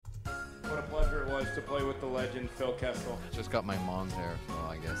was to play with the legend Phil Kessel. Just got my mom's hair, so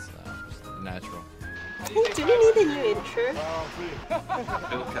I guess just natural. Oh, do we need a new intro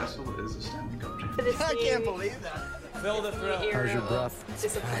Phil Kessel is a standing country. for this I new can't believe that. Phil the Thrill. era How's your of breath?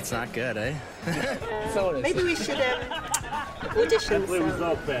 disappointment? It's not good, eh? Maybe we should audition Play with some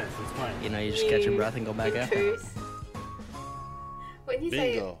all pants, it's fine. You know, you just catch your breath and go back after. intros. When you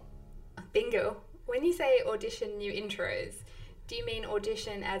Bingo. say bingo, when you say audition new intros, do you mean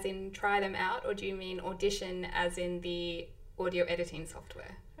audition as in try them out, or do you mean audition as in the audio editing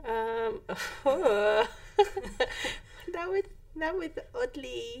software? Oh. that would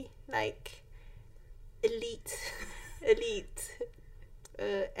oddly like elite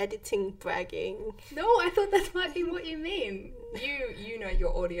editing bragging. No, I thought that might be what you mean. You know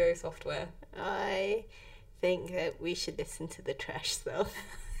your audio software. I think that we should listen to the trash though.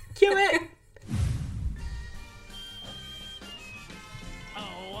 Cue it.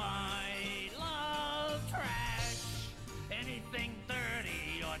 Oh, I love trash. Anything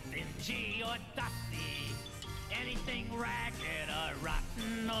dirty or dingy or dusty. Anything ragged or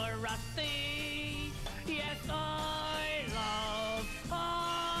rotten or rusty. Yes, I love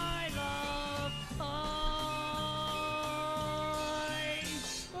trash.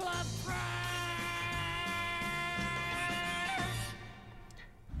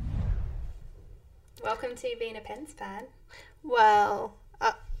 Welcome to being a Pens fan. Well,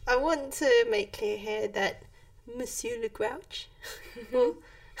 I want to make clear here that Monsieur Le Grouch, or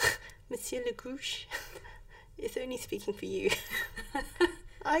Monsieur Le Grouche, is only speaking for you.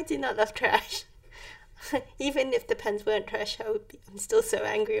 I do not love trash. Even if the pens weren't trash, I'm still so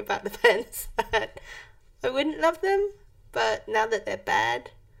angry about the pens that I wouldn't love them. But now that they're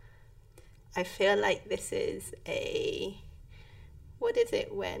bad, I feel like this is what is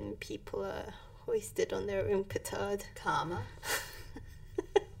it when people are hoisted on their own petard? Karma.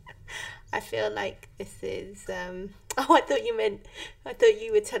 I feel like this is I thought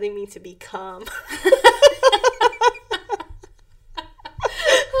you were telling me to be calm.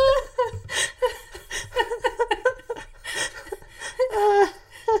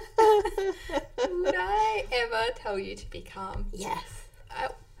 Would I ever tell you to be calm? Yes.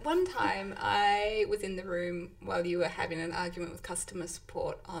 One time I was in the room while you were having an argument with customer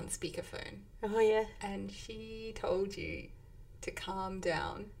support on speakerphone, Oh yeah. and she told you to calm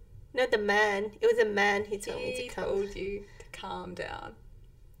down. No, the man. It was a man who told me to He calm. told you to calm down.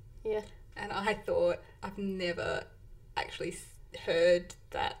 Yeah. And I thought, I've never actually heard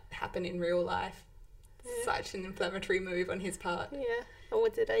that happen in real life. Yeah. Such an inflammatory move on his part. Yeah. And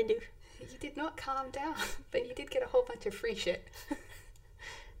what did I do? You did not calm down, but you did get a whole bunch of free shit.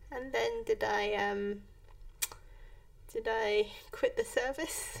 And then did I quit the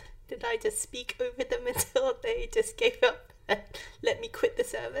service? Did I just speak over them until they just gave up and let me quit the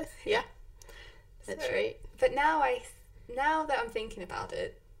service? Yeah. That's So, right. But now that I'm thinking about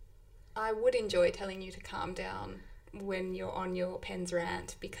it, I would enjoy telling you to calm down when you're on your Pens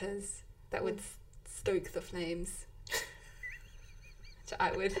rant, because that would stoke the flames. Which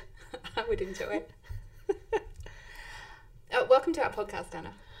I would enjoy. Welcome to our podcast,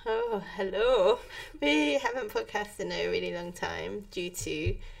 Anna. Oh, hello. We haven't podcasted in a really long time due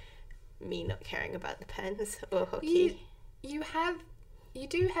to me not caring about the pens or hockey. You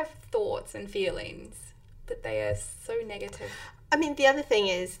do have thoughts and feelings, but they are so negative. I mean, the other thing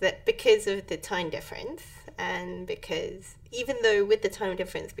is that because of the time difference, and because even though with the time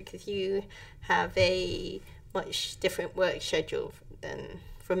difference, because you have a much different work schedule than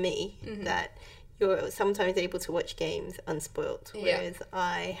from me, that you're sometimes able to watch games unspoilt, whereas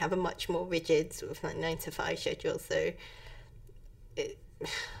I have a much more rigid sort of like 9 to 5 schedule, so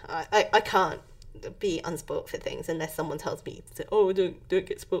I can't be unspoilt for things unless someone tells me to, don't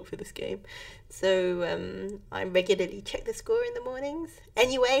get spoilt for this game. So I regularly check the score in the mornings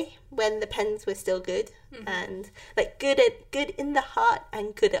anyway, when the Pens were still good, and like good in the heart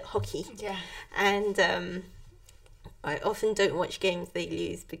and good at hockey. Yeah. And I often don't watch games they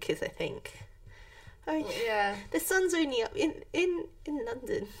lose because I think, Yeah. the sun's only up in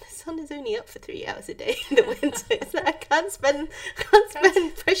London. The sun is only up for 3 hours a day in the winter. So I can't spend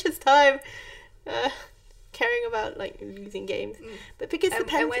precious time caring about like losing games. But because the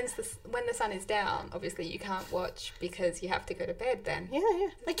Pens, when the sun is down, obviously you can't watch because you have to go to bed then. yeah,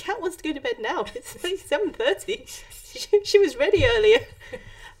 my cat wants to go to bed now. It's like 7:30. She was ready earlier,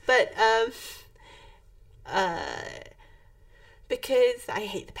 but because I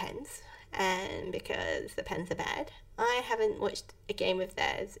hate the Pens. And because the Pens are bad, I haven't watched a game of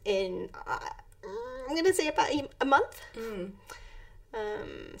theirs in, I'm going to say about a month.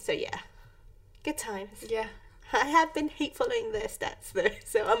 So yeah, good times. Yeah. I have been hate following their stats though,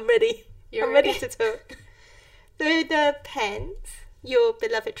 so I'm ready. You're I'm ready to talk. So the pens, your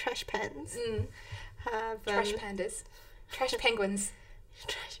beloved trash pens, have... Trash pandas. Trash penguins.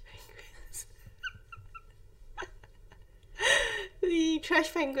 Trash penguins. The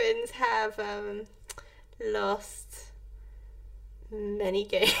trash penguins have lost many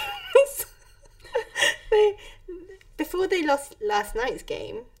games. Before they lost last night's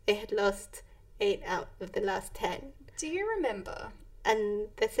game, they had lost 8 out of the last 10. Do you remember? And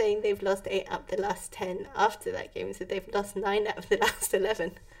they're saying they've lost 8 out of the last 10 after that game, so they've lost 9 out of the last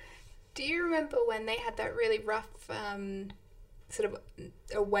 11. Do you remember when they had that really rough sort of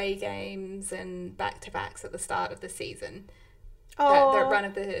away games and back-to-backs at the start of the season? Oh. That run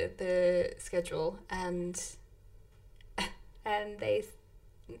of the schedule, and they,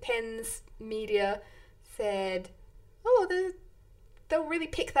 Penn's media said, oh, they'll really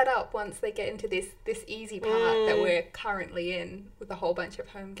pick that up once they get into this easy part that we're currently in with a whole bunch of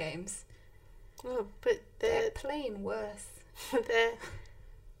home games. Oh, but They're playing worse.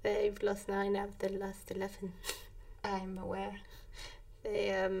 They've lost 9 out of the last 11. I'm aware.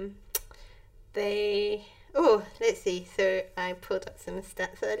 Oh, let's see. So I pulled up some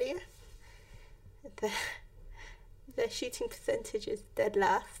stats earlier. Their shooting percentage is dead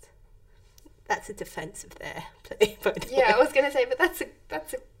last. That's a defense of their play, by the way. Yeah, I was going to say, but that's a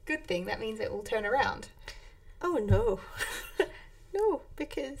good thing. That means it will turn around. Oh, no. No,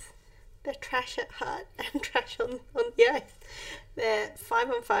 because they're trash at heart and trash on the ice. Their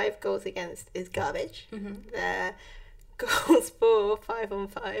 5-on-5 goals against is garbage. Mm-hmm. Their goals for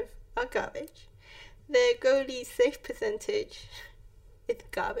 5-on-5 are garbage. Their goalie save percentage is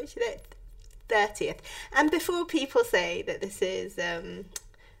garbage. They're 30th. And before people say that this is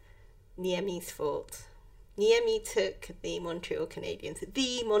Niemi's fault, Niemi took the Montreal Canadiens, the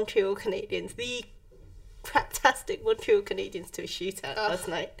craptastic Montreal Canadiens to a shootout last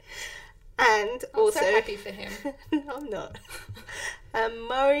night. And I'm also, so happy for him. No, I'm not.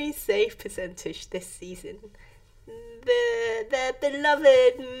 Murray's save percentage this season. The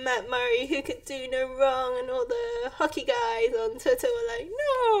beloved Matt Murray, who could do no wrong, and all the hockey guys on Twitter were like,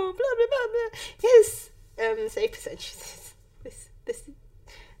 no, blah blah blah blah. His save percentage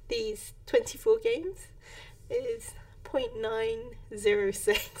these 24 games is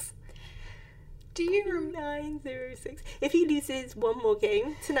 .906. Do you 906. If he loses one more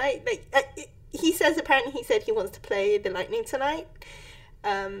game tonight, he said he wants to play the Lightning tonight,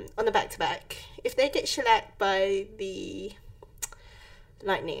 on the back-to-back. If they get shellacked by the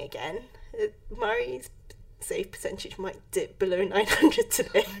Lightning again, Murray's save percentage might dip below 900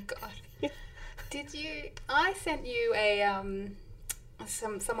 today. Oh my god. Yeah. Did you... I sent you a...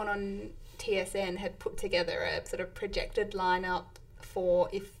 someone on TSN had put together a sort of projected lineup for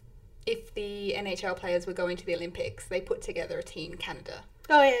if the NHL players were going to the Olympics. They put together a Team Canada.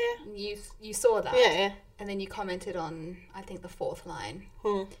 Oh, yeah. You saw that? Yeah. And then you commented on, I think, the fourth line.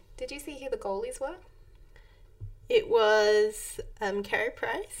 Did you see who the goalies were? It was Carey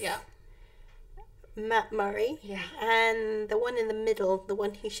Price. Yeah. Matt Murray. Yeah. And the one in the middle, the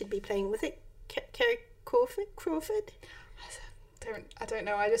one who should be playing, was it Carey Crawford? I don't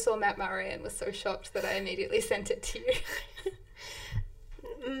know. I just saw Matt Murray and was so shocked that I immediately sent it to you.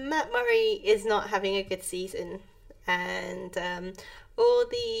 Matt Murray is not having a good season, and all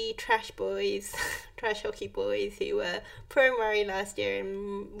the trash hockey boys who were pro Murray last year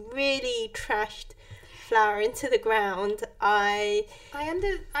and really trashed Flower into the ground. I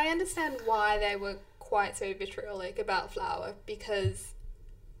understand why they were quite so vitriolic about Flower, because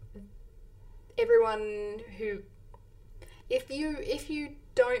everyone who, if you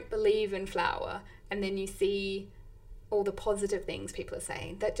don't believe in Flower and then you see all the positive things people are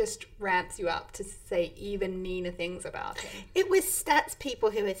saying, that just ramps you up to say even meaner things about him. It was stats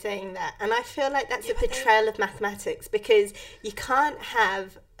people who were saying that, and I feel like that's a betrayal of mathematics, because you can't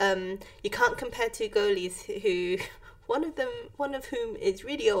have you can't compare two goalies who one of whom is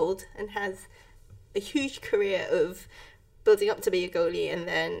really old and has a huge career of building up to be a goalie and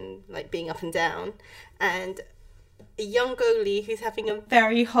then like being up and down, and a young goalie who's having a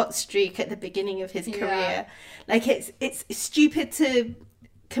very hot streak at the beginning of his career. Like, it's stupid to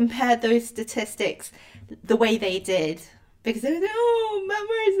compare those statistics the way they did, because they were like, oh, Matt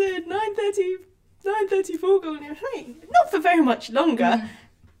Murray's a 934 goal, and like, not for very much longer.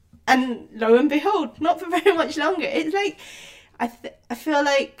 And lo and behold, not for very much longer. It's like, I feel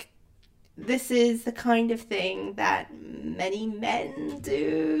like this is the kind of thing that many men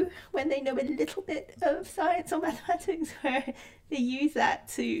do when they know a little bit of science or mathematics, where they use that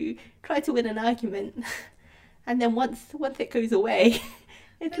to try to win an argument. And then once it goes away,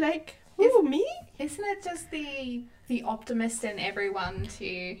 it's like, oh, me? Isn't it just the optimist in everyone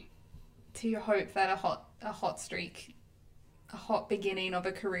to to hope that a hot streak, a hot beginning of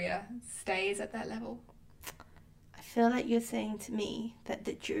a career stays at that level. I feel like you're saying to me that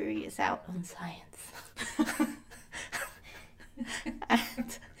the jury is out on science.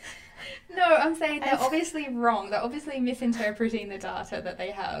 And No, I'm saying they're obviously wrong. They're obviously misinterpreting the data that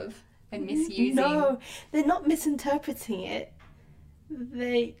they have and misusing. no, they're not misinterpreting it.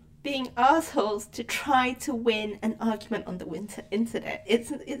 They being assholes to try to win an argument on the internet.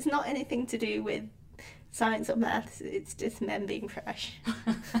 It's not anything to do with science or maths. It's just men being trash.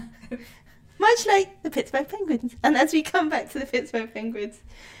 Much like the Pittsburgh Penguins. And as we come back to the Pittsburgh Penguins,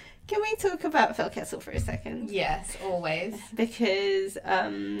 can we talk about Phil Kessel for a second? Yes, always. Because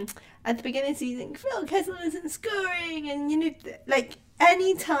at the beginning of the season, Phil Kessel isn't scoring, and like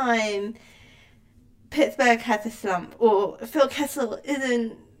any time Pittsburgh has a slump or Phil Kessel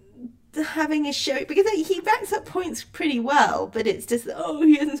isn't having a show, because he racks up points pretty well, but it's just,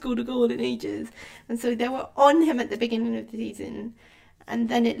 he hasn't scored a goal in ages. And so they were on him at the beginning of the season, and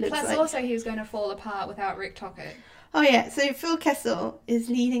then it looks Plus also he was going to fall apart without Rick Tocchet. Oh yeah, so Phil Kessel is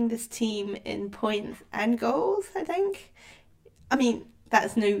leading this team in points and goals, I think. I mean,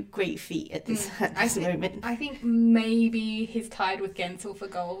 that's no great feat at this moment. I think maybe he's tied with Gensel for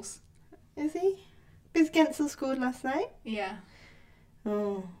goals. Is he? Because Gensel scored last night? Yeah.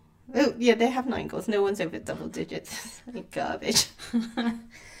 Oh, yeah, they have 9 goals. No one's over double digits. Like garbage. But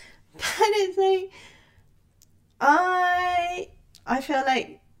it's like, I feel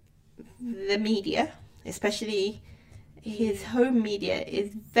like the media, especially his home media,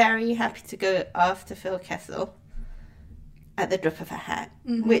 is very happy to go after Phil Kessel at the drop of a hat,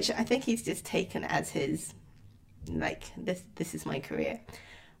 which I think he's just taken as his, like, this is my career.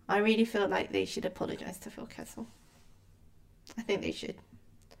 I really feel like they should apologise to Phil Kessel. I think they should.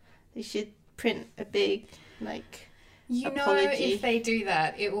 They should print a big, like, apology. If they do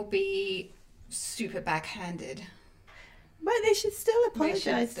that, it will be super backhanded. But they should still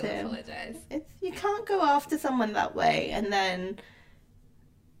apologise to him. You can't go after someone that way, and then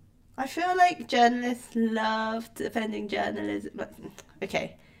I feel like journalists love defending journalism. But,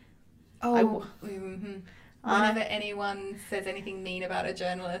 okay. Whenever anyone says anything mean about a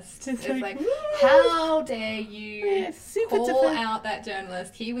journalist, it's like, how dare you call out that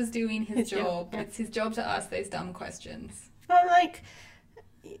journalist? He was doing his job. Yeah. It's his job to ask those dumb questions. I'm like,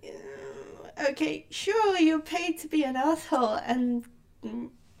 okay, sure, you're paid to be an asshole and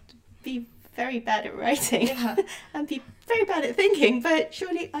be very bad at writing and be very bad at thinking, but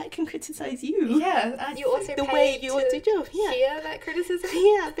surely I can criticise you. Yeah, and you also the way you do your job. Yeah. Hear that criticism?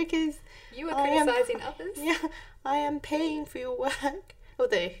 Yeah, because you are criticising others. Yeah, I am paying for your work.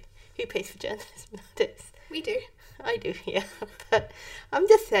 Although, who pays for journalism nowadays? We do. I do, yeah. But I'm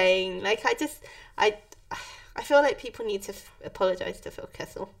just saying, like, I feel like people need to apologise to Phil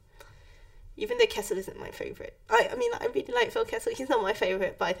Kessel. Even though Kessel isn't my favourite. I mean, I really like Phil Kessel. He's not my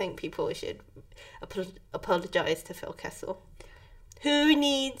favourite, but I think people should apologise to Phil Kessel. Who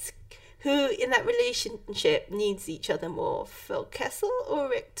in that relationship needs each other more? Phil Kessel or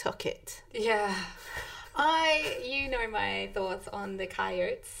Rick Tocchet? Yeah. You know my thoughts on the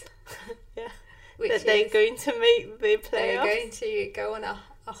Coyotes. Yeah. That they're going to make the playoffs. They're going to go on a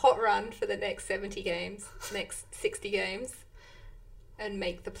hot run for the next 70 games, next 60 games, and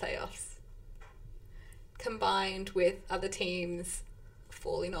make the playoffs. Combined with other teams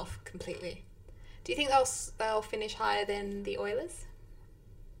falling off completely. Do you think they'll finish higher than the Oilers?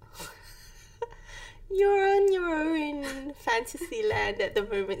 You're on your own fantasy land at the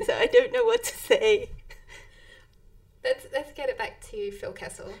moment, so I don't know what to say. Let's get it back to Phil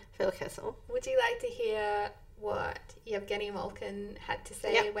Kessel. Phil Kessel. Would you like to hear what Yevgeny Malkin had to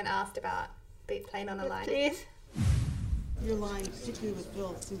say when asked about playing on a line? Please. Your line, particularly with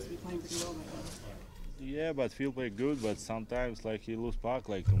Phil, seems to be playing pretty well right now. Yeah, but Phil played good, but sometimes like he lose puck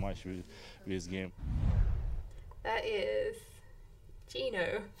like too much with his game. That is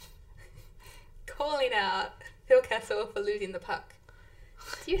Gino calling out Phil Kessel for losing the puck.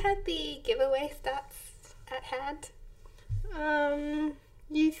 Do you have the giveaway stats at hand?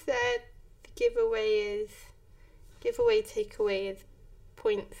 You said the giveaway takeaway is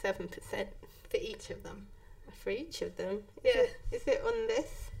 0.7% for each of them. For each of them? Yeah. Is it on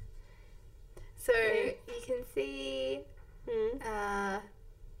this? So you can see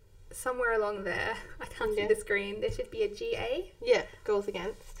somewhere along there, I can't see the screen, there should be a GA. Yeah, goals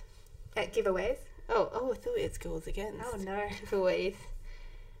against. At giveaways. Oh, I thought it's goals against. Oh no. Giveaways.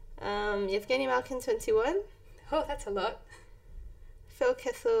 Yevgeny Malkin 21. Oh, that's a lot. Phil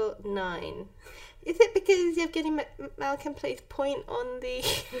Kessel 9. Is it because Yevgeny Malkin plays point on the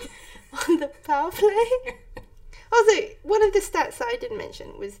on the power play? Also, one of the stats I didn't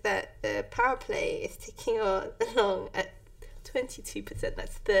mention was that the power play is ticking along at 22%.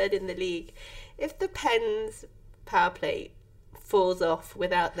 That's third in the league. If the Pens power play falls off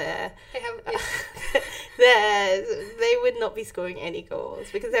without they would not be scoring any goals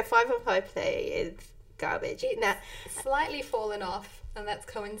because their 5-on-5 play is garbage. It's slightly fallen off, and that's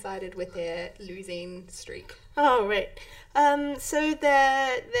coincided with their losing streak. Oh, right. So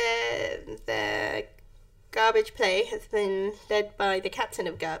their garbage play has been led by the captain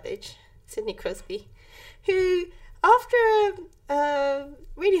of garbage, Sidney Crosby, who, after a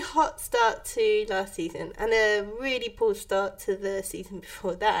really hot start to last season and a really poor start to the season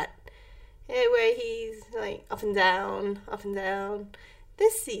before that, where he's like up and down,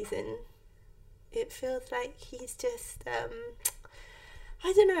 this season it feels like he's just,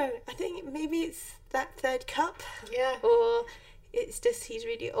 I don't know, I think maybe it's that third cup. Yeah. Or it's just he's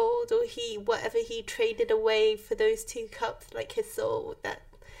really old, or whatever he traded away for those 2 cups, like his soul, that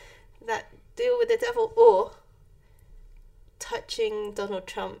deal with the devil, or touching Donald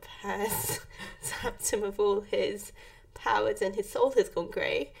Trump has zapped him of all his powers and his soul has gone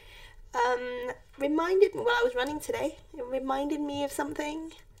grey. Reminded me, while I was running today, it reminded me of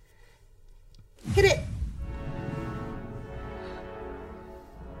something. Hit it!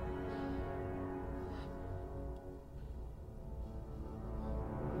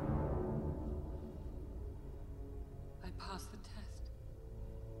 I pass the test.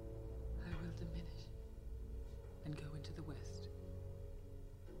 I will diminish and go into the west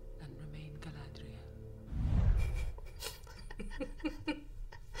and remain Galadriel.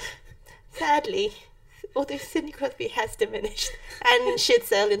 Sadly, although Sidney Crosby has diminished and should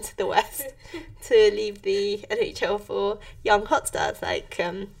sail into the west to leave the NHL for young hot stars like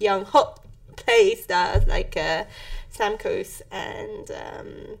young hot play stars like Stamkos and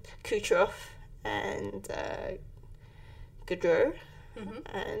Kucherov and Gaudreau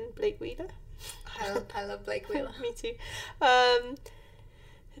and Blake Wheeler. I love Blake Wheeler. Me too.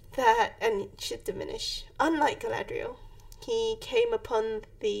 That and it should diminish. Unlike Galadriel, he came upon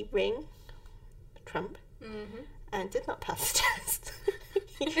the ring, Trump, and did not pass the test.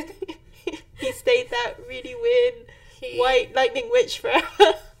 He stayed that really weird white lightning witch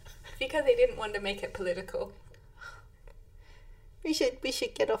forever. Because he didn't want to make it political. We should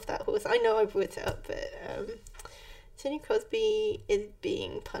get off that horse. I know I brought it up, but Sidney Crosby is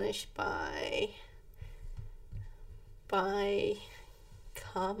being punished by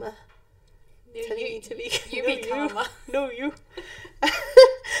karma. Telling you to be karma. No, you.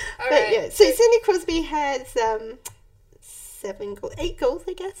 Right. Yeah, so Sidney Crosby has 8 goals,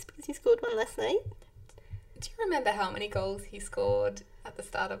 I guess, because he scored one last night. Do you remember how many goals he scored at the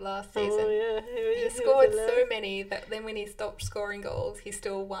start of last season? Oh, yeah. He scored so many that then when he stopped scoring goals, he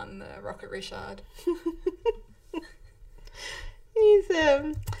still won the Rocket Richard. He's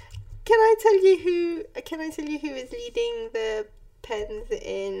Can I tell you who is leading the Pens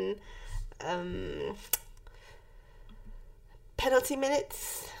in penalty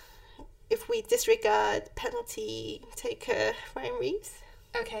minutes? If we disregard penalty taker Ryan Reeves.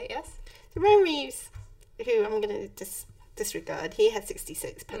 Okay, yes. So Ryan Reeves, who I'm going to disregard, he had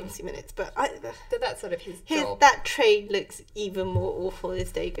 66 penalty minutes, but that's sort of his job. That trade looks even more awful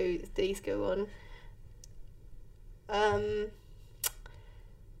as days go on.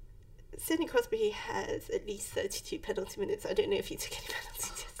 Sidney Crosby has at least 32 penalty minutes. I don't know if he took any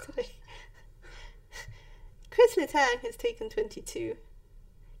penalties yesterday. Chris Letang has taken 22.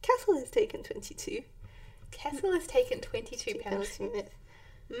 Castle has taken 22. Castle has taken 22 penalty minutes.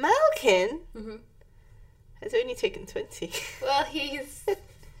 Malkin has only taken 20. Well, he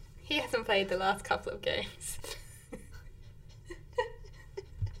hasn't played the last couple of games.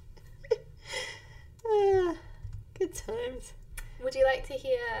 Good times. Would you like to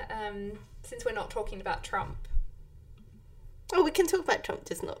hear, since we're not talking about Trump? Oh, we can talk about Trump,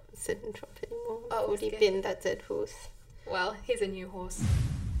 just not Sidney Trump anymore. Oh, already been that dead horse. Well, he's a new horse.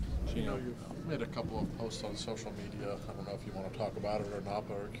 You know, you've made a couple of posts on social media. I don't know if you want to talk about it or not,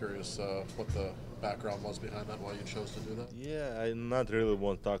 but I'm curious what the background was behind that, why you chose to do that. Yeah, I not really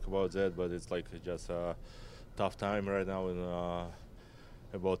want to talk about that, but it's like just a tough time right now in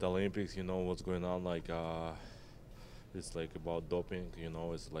about Olympics. You know what's going on, like it's like about doping. You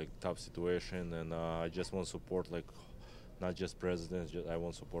know, it's like tough situation, and I just want to support like not just presidents. I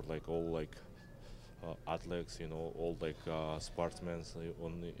want to support like all like. Athletes, you know, all like sportsmen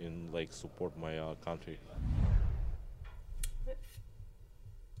in like support my country.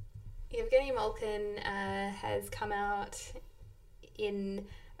 Evgeny Malkin has come out in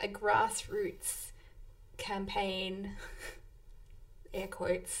a grassroots campaign, air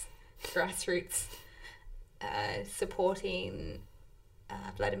quotes, grassroots, supporting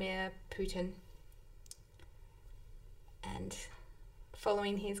Vladimir Putin and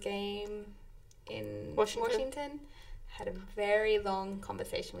following his game in Washington. Had a very long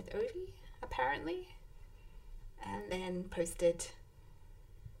conversation with Odie, apparently, and then posted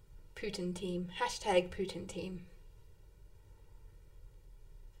Putin team, #Putin team.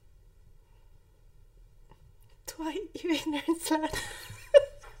 Dwight, you ignorant slut.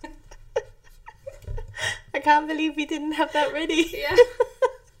 I can't believe we didn't have that ready. Yeah.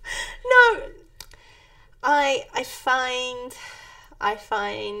 No, I find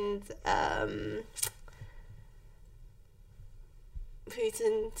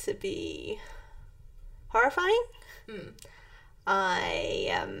Putin to be horrifying. I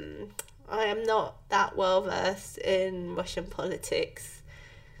am not that well versed in Russian politics,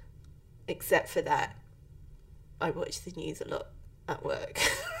 except for that I watch the news a lot at work.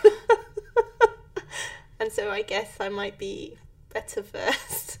 And so I guess I might be better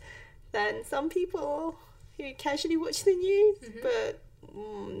versed than some people who casually watch the news, but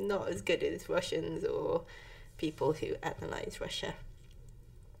not as good as Russians or people who analyse Russia.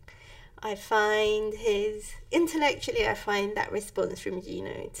 I find intellectually, I find that response from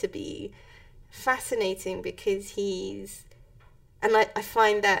Gino to be fascinating because and I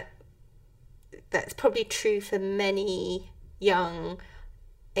find that's probably true for many young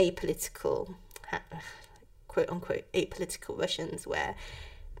apolitical, quote unquote, apolitical Russians, where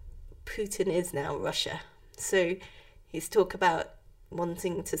Putin is now Russia. So he's talk about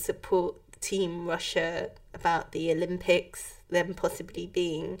wanting to support Team Russia, about the Olympics, them possibly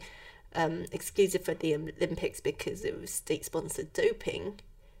being exclusive for the Olympics because of state-sponsored doping.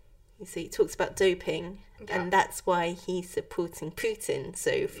 So he talks about doping, and that's why he's supporting Putin.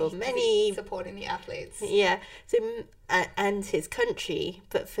 So for many, supporting the athletes, yeah. So and his country,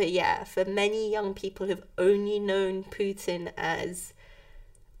 but for many young people who've only known Putin as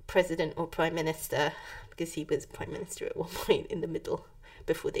president or prime minister, because he was prime minister at one point in the middle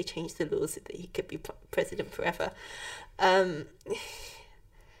before they changed the laws so that he could be president forever. So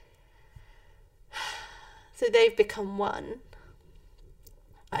they've become one.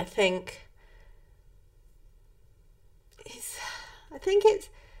 I think it's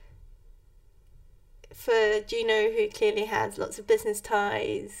for Gino, who clearly has lots of business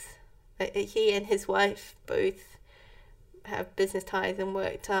ties. He and his wife both have business ties and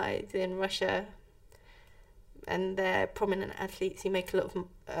work ties in Russia, and they're prominent athletes who make a lot of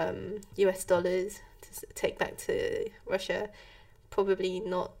US dollars to take back to Russia. Probably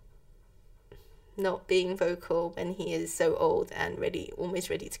not being vocal when he is so old and almost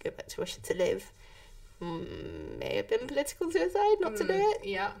ready to go back to Russia to live. May have been political suicide not to do it.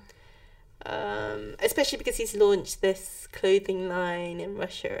 Yeah. Especially because he's launched this clothing line in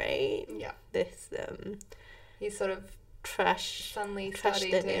Russia, right? Yeah. This he's sort of suddenly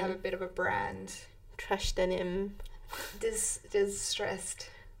starting to have a bit of a brand. Trash denim. Distressed,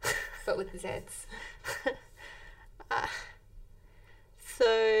 but with the Zs.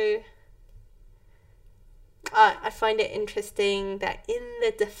 So I find it interesting that in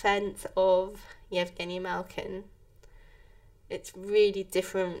the defense of Yevgeny Malkin, it's really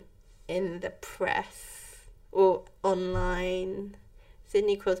different in the press or online.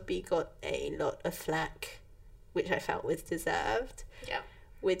 Sidney Crosby got a lot of flack, which I felt was deserved. Yeah.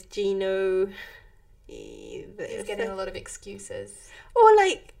 With Gino, he's getting a lot of excuses. Or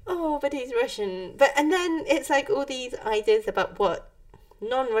like, oh, but he's Russian. And then it's like all these ideas about what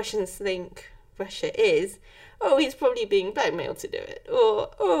non-Russians think Russia is. Oh, he's probably being blackmailed to do it.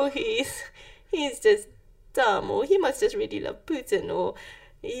 Or, oh, he's just dumb. Or he must just really love Putin. Or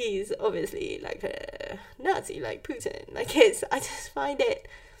he's obviously like a Nazi like Putin. Like I just find it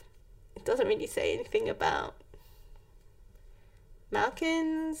doesn't really say anything about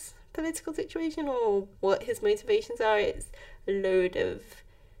Malkin's political situation or what his motivations are. It's a load of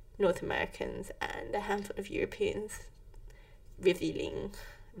North Americans and a handful of Europeans revealing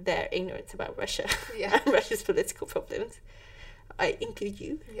their ignorance about Russia and Russia's political problems. I include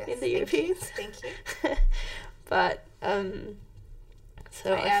you in the Europeans. Thank you. But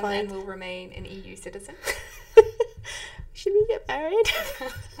so I am find and will remain an EU citizen. Should we get married?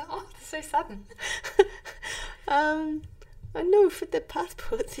 Oh, so sudden. I know, for the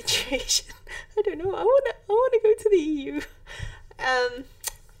passport situation. I don't know. I wanna go to the EU.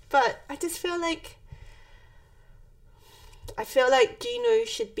 But I just feel like Gino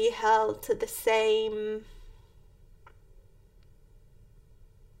should be held to the same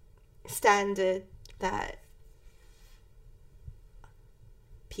standard that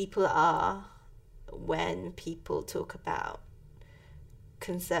people are when people talk about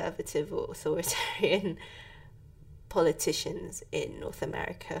conservative or authoritarian politicians in North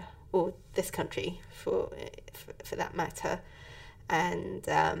America, or this country for that matter, and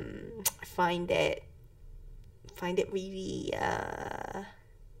I find it really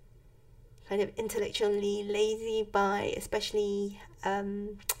kind of intellectually lazy by especially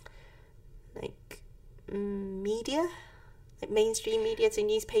media, like mainstream media, so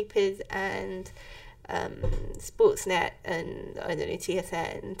newspapers and Sportsnet and I don't know,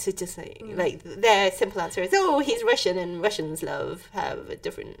 TSN, to just like their simple answer is, oh, he's Russian and Russians have a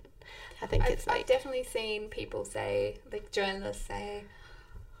different. I've definitely seen people say, like journalists say,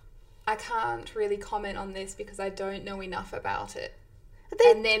 I can't really comment on this because I don't know enough about it.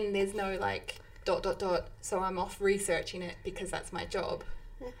 And then there's no like ... so I'm off researching it because that's my job.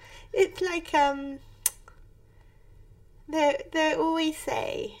 It's like they always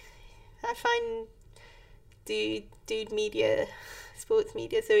say, I find dude media, sports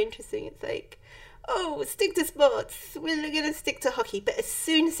media so interesting. It's like, oh, stick to sports, we're going to stick to hockey, but as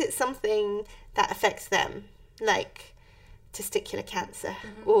soon as it's something that affects them, like testicular cancer,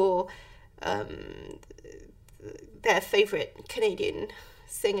 or their favourite Canadian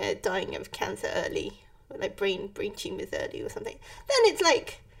singer dying of cancer early, or like brain tumours early or something, then it's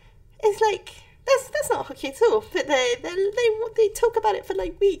like that's not hockey at all. But they talk about it for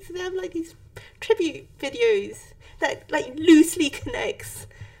like weeks. They have like these tribute videos that like loosely connects.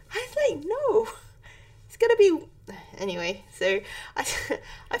 I was like, no, it's gonna be anyway. So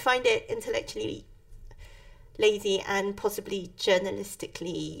I find it intellectually lazy and possibly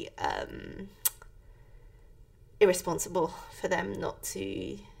journalistically irresponsible for them not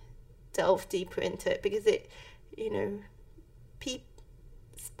to delve deeper into it, because it,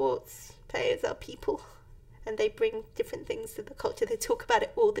 sports players are people and they bring different things to the culture. They talk about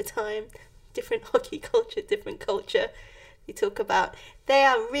it all the time. Different hockey culture, different culture. They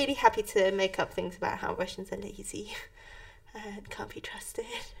are really happy to make up things about how Russians are lazy and can't be trusted,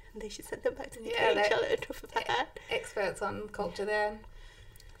 and they should send them back to the KHL and stuff like that. Experts on culture there.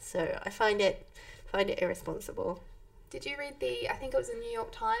 So I find it irresponsible. Did you read I think it was the New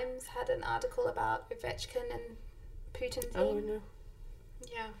York Times had an article about Ovechkin and Putin team? Oh no.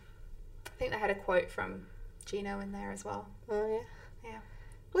 Yeah. I think they had a quote from Gino in there as well. Oh yeah. Yeah.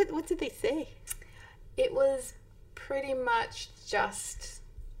 What did they say? It was pretty much just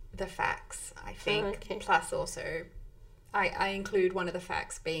the facts, I think. Oh, okay. Plus also, I include one of the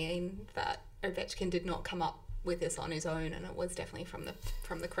facts being that Ovechkin did not come up with this on his own, and it was definitely from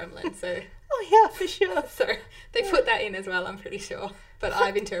the Kremlin. So oh yeah, for sure. So they put that in as well, I'm pretty sure. But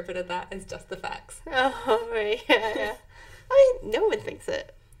I've interpreted that as just the facts. Oh right, yeah. I mean, no one thinks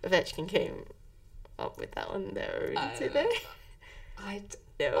that Ovechkin came up with that on their own, do they? I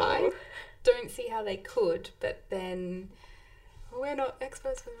don't see how they could, but then we're not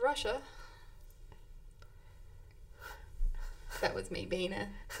experts with Russia. That was me being a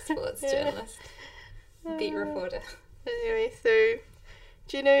sports journalist, beat reporter. Anyway, so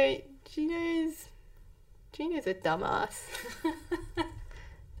Gino's a dumbass.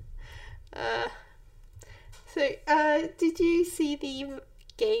 Did you see the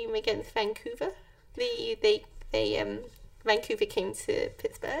game against Vancouver? Vancouver came to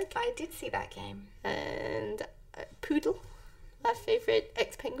Pittsburgh. I did see that game. And Poodle, our favourite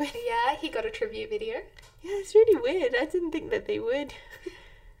ex-Penguin. Yeah, he got a tribute video. Yeah, it's really weird. I didn't think that they would.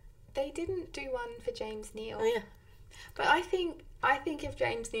 They didn't do one for James Neal. Oh yeah. But I think if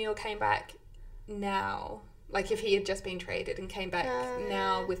James Neal came back now, like if he had just been traded and came back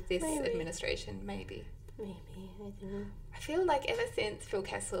now with this administration, maybe. Maybe, I don't know. I feel like ever since Phil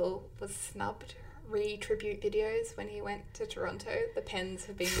Kessel was snubbed re-tribute videos when he went to Toronto, the Pens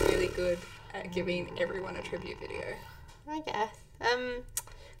have been really good at giving everyone a tribute video. I guess.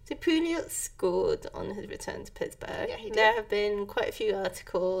 So Pouliot scored on his return to Pittsburgh. Yeah, he did. There have been quite a few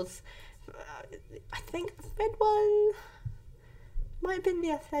articles. I think I've read one. Might have been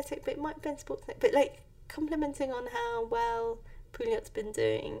The Athletic, but it might have been Sportsnet. But like complimenting on how well Pouliot's been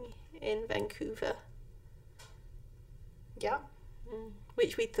doing in Vancouver. Yeah.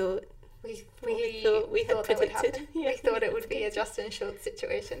 Which we thought we had predicted. Yeah, we thought it would be a Justin Schultz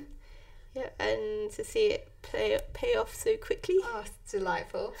situation. Yeah, and to see it pay off so quickly. Oh, it's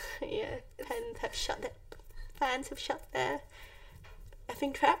delightful. Yeah, fans have shut their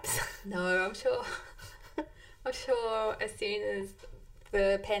effing traps. No, I'm sure. I'm sure as soon as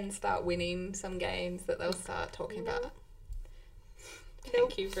the Pens start winning some games that they'll start talking about.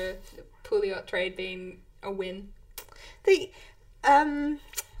 Thank you for the Pouliot trade being a win. So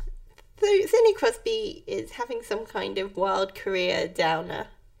Sidney Crosby is having some kind of wild career downer.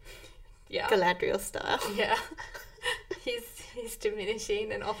 Yeah. Galadriel style. Yeah. He's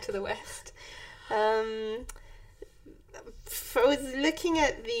diminishing and off to the west. I was looking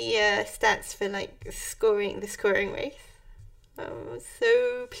at the stats for like the scoring race. I was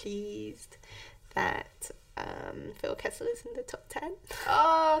so pleased that Phil Kessel is in the top 10.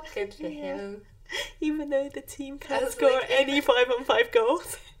 Oh, good for him. Even though the team can't That's score like- any 5-on-5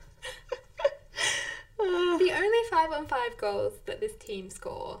 goals. The only 5-on-5 goals that this team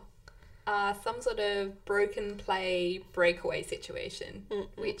score are some sort of broken play breakaway situation,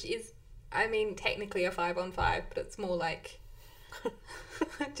 which is, I mean, technically a 5-on-5, but it's more like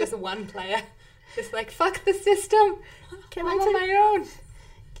just one player. Just like, fuck the system. I'm on my own.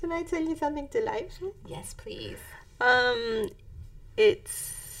 Can I tell you something delightful? Yes, please.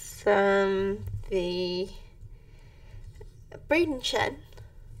 It's the Braden Shen.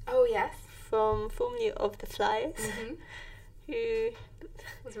 Oh, yes. From formerly of the Flyers, who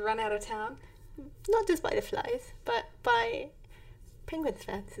was run out of town. Not just by the Flyers, but by Penguins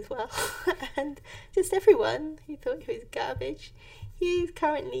fans as well, and just everyone who thought he was garbage. He is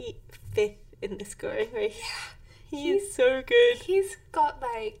currently 5th in the scoring race. Yeah, he's so good. He's got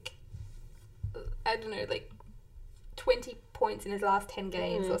like, I don't know, like 20 points in his last 10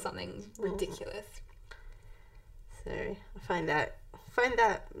 games or something ridiculous. So I find that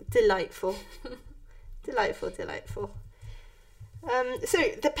delightful. delightful. So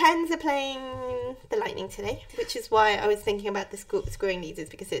the Pens are playing the Lightning today, which is why I was thinking about the scoring leaders,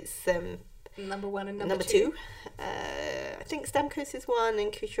 because it's number 1 and number 2. I think Stamkos is 1 and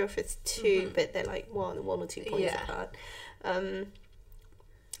Kucherov is 2, but they're like one or 2 points apart. The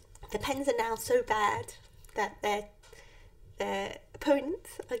Pens are now so bad that their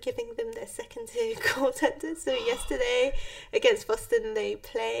opponents are giving them their second tier goaltenders. So yesterday against Boston they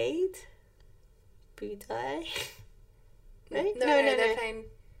played Budai. Right? No, they're playing.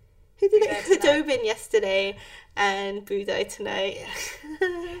 Who did it? Khudobin yesterday and Budai tonight.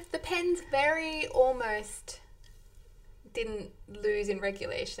 The Pens very almost didn't lose in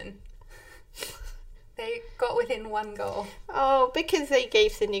regulation. They got within 1 goal. Oh, because they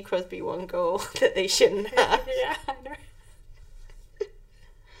gave Sidney Crosby 1 goal that they shouldn't have. Yeah, I know.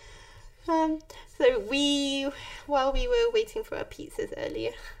 So while we were waiting for our pizzas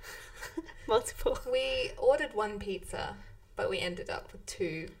earlier, multiple. We ordered 1 pizza, but we ended up with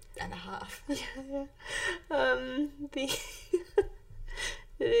 2.5. Yeah.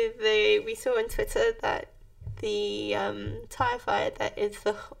 We saw on Twitter that the tire fire that is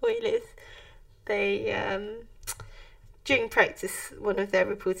the Oilers, they during practice one of their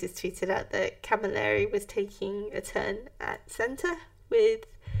reporters tweeted out that Camilleri was taking a turn at centre with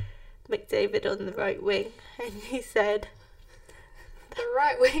McDavid on the right wing, and he said, "The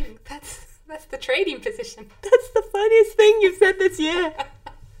right wing, that's the trading position." That's the funniest thing you've said this year.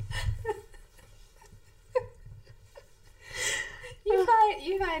 You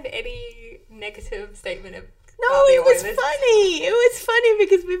find any negative statement of No, it was funny. It was funny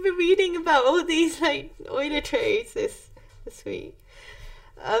because we've been reading about all these like Oiler trades this week.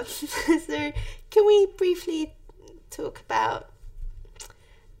 So can we briefly talk about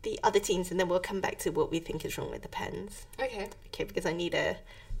the other teams, and then we'll come back to what we think is wrong with the Pens. Okay. Okay, because I need a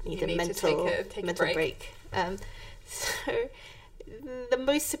need mental to take a break. So the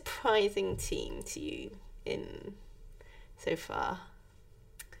most surprising team to you in so far?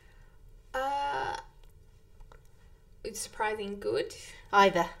 It's surprising good.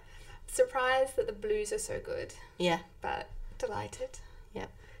 Either. Surprised that the Blues are so good. Yeah. But delighted. Yeah.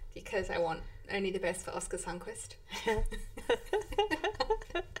 Because I want only the best for Oscar Sundqvist.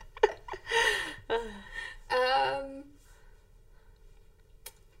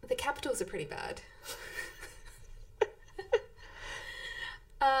 The Capitals are pretty bad.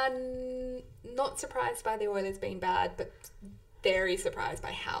 Not surprised by the Oilers being bad, but very surprised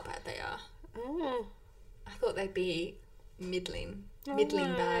by how bad they are. Oh. I thought they'd be middling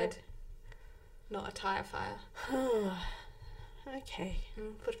bad, not a tire fire. Okay.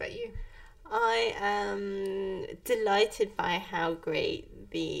 What about you? I am delighted by how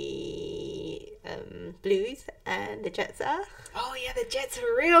great the Blues and the Jets are. Oh yeah, the Jets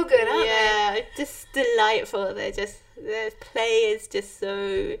are real good, aren't they? Yeah, just delightful. Their play is just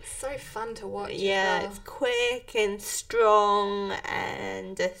so fun to watch. Yeah, it's quick and strong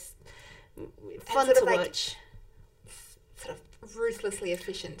and just fun to watch. Sort of ruthlessly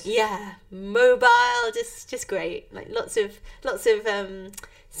efficient. Yeah, mobile, just great. Like lots of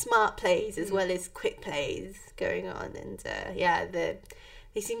smart plays as well as quick plays going on, and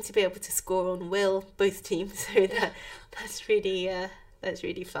they seem to be able to score on will, both teams. So that's really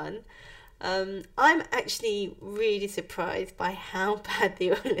fun. I'm actually really surprised by how bad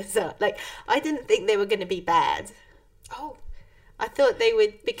the Oilers are. Like, I didn't think they were going to be bad. Oh. I thought they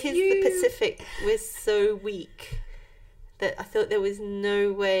would, because the Pacific was so weak, that I thought there was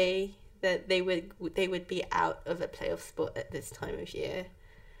no way that they would be out of a playoff spot at this time of year.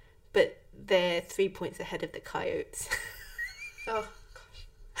 But they're 3 points ahead of the Coyotes. Oh, gosh.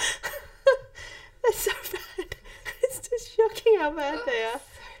 They're so bad. It's just shocking how bad they are.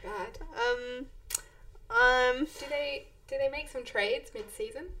 So bad. Do they make some trades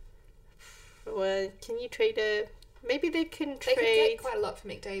mid-season? Well, can you trade a... Maybe they can trade... They could get quite a lot for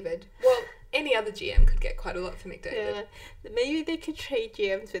McDavid. Well, any other GM could get quite a lot for McDavid. Yeah. Maybe they could trade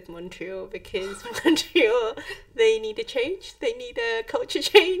GMs with Montreal because Montreal, they need a change. They need a culture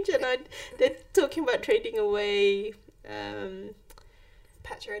change. And they're talking about trading away...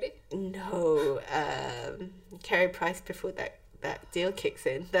 Pacioretty? No. Carey Price before that deal kicks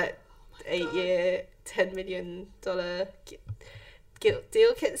in. That 8-year, $10 million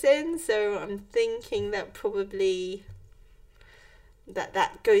deal kicks in. So I'm thinking that probably...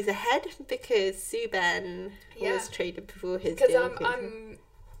 that goes ahead because Subban was traded before his deal. Because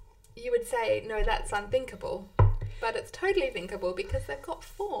you would say, no, that's unthinkable. But it's totally thinkable because they've got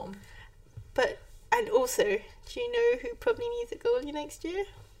form. And also, do you know who probably needs a goalie next year?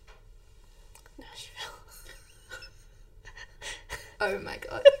 Nashville. Oh my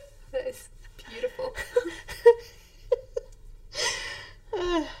god. That is beautiful.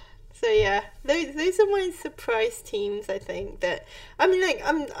 So yeah, those are my surprise teams. I think that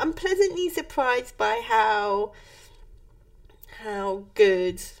I'm pleasantly surprised by how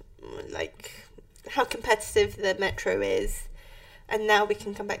good, how competitive the Metro is, and now we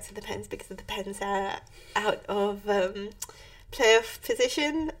can come back to the Pens because the Pens are out of playoff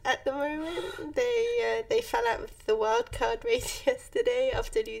position at the moment. They fell out of the wild card race yesterday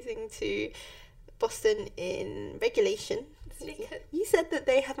after losing to Boston in regulation. You said that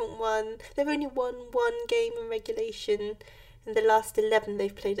they haven't won. They've only won one game in regulation in the last 11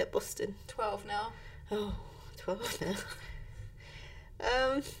 they've played at Boston. 12 now. Oh, 12 now.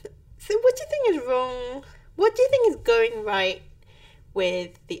 So what do you think is wrong? What do you think is going right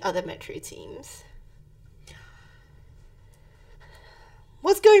with the other Metro teams?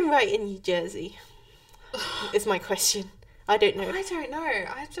 What's going right in New Jersey? Is my question. I don't know. I don't know.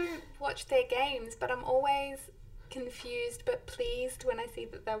 I don't watch their games, but I'm always confused but pleased when I see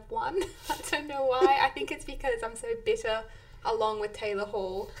that they've won. I don't know why. I think it's because I'm so bitter along with Taylor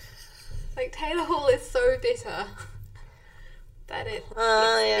Hall. Taylor Hall is so bitter that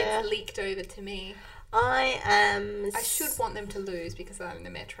it's leaked over to me. I should want them to lose because I'm in the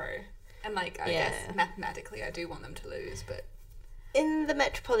Metro. And I guess mathematically I do want them to lose, but in the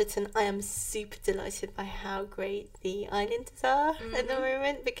Metropolitan, I am super delighted by how great the Islanders are at the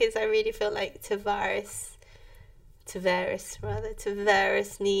moment because I really feel like Tavares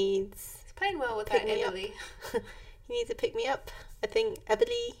needs... He's playing well with that Eberle. He needs to pick me up. I think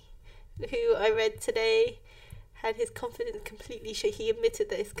Eberle, who I read today, had his confidence completely shot. He admitted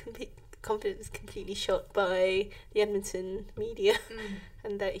that his confidence was completely shot by the Edmonton media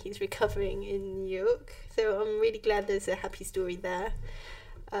and that he's recovering in New York. So I'm really glad there's a happy story there.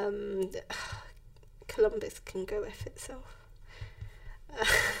 Columbus can go F itself.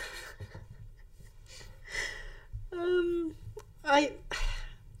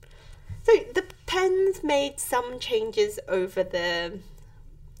 So the Pens made some changes over the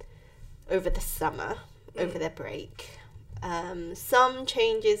summer, over their break. Some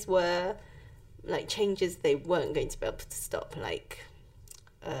changes were changes they weren't going to be able to stop,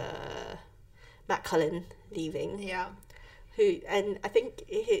 Matt Cullen leaving. Yeah. And I think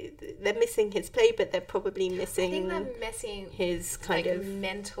they're missing his play, but they're probably missing. I think they're missing his kind of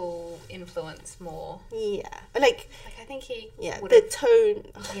mental influence more. Yeah, I think he. Yeah, the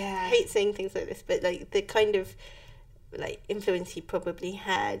tone. Yeah, I hate saying things like this, but the kind of influence he probably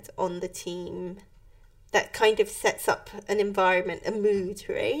had on the team, that kind of sets up an environment, a mood,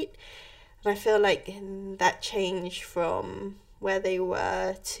 right? And I feel like that change from where they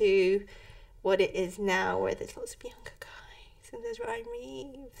were to what it is now, where there's lots of younger guys. And there's Ryan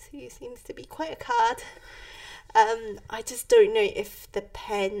Reeves, who seems to be quite a card. I just don't know if the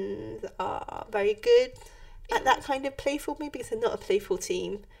Pens are very good at that kind of playful, maybe because they're not a playful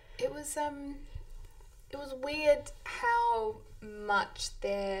team. It was weird how much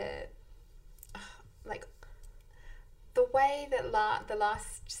they're the way that the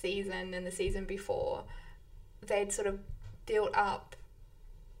last season and the season before they'd sort of built up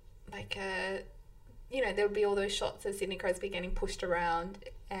there would be all those shots of Sidney Crosby getting pushed around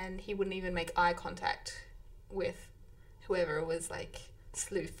and he wouldn't even make eye contact with whoever was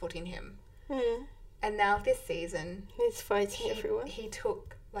sleuth-footing him. Mm. And now this season he's fighting everyone. He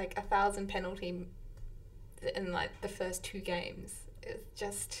took 1,000 penalty in the first 2 games. It's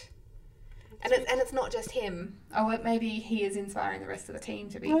just And it's not just him. Oh, maybe he is inspiring the rest of the team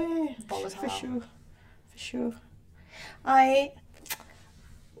to be volatile. For sure.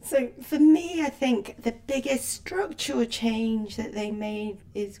 So for me, I think the biggest structural change that they made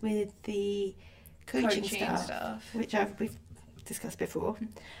is with the coaching staff, which we've discussed before.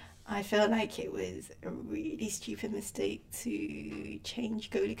 I feel like it was a really stupid mistake to change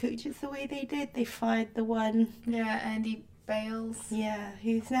goalie coaches the way they did. They fired the one. Yeah, Andy Bales. Yeah,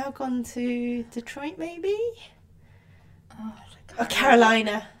 who's now gone to Detroit, maybe? Or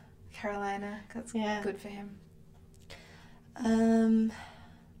Carolina. That's good for him. Um,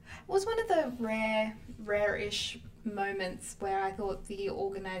 It was one of the rare-ish moments where I thought the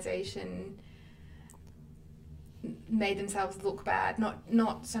organisation made themselves look bad.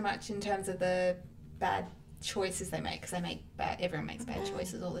 Not so much in terms of the bad choices they make, because everyone makes bad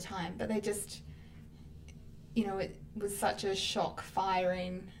choices all the time, but they just, it was such a shock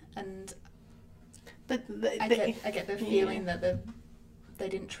firing, and I get the feeling that they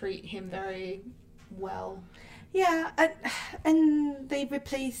didn't treat him very well. Yeah, and they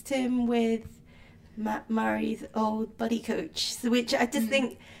replaced him with Matt Murray's old buddy coach, which I just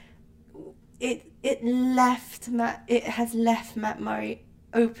think it has left Matt Murray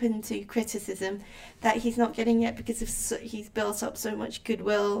open to criticism that he's not getting it because he's built up so much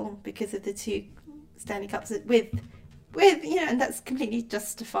goodwill because of the 2 Stanley Cups with and that's completely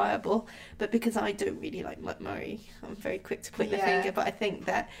justifiable. But because I don't really like Matt Murray, I'm very quick to point the finger. But I think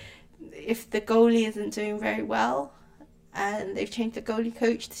that if the goalie isn't doing very well and they've changed the goalie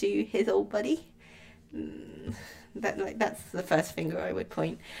coach to his old buddy, that's the first finger I would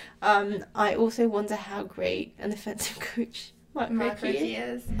point. I also wonder how great an offensive coach Mark Rickey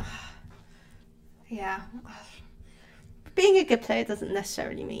is. Yeah. Being a good player doesn't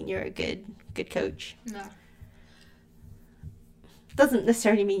necessarily mean you're a good coach. No. Doesn't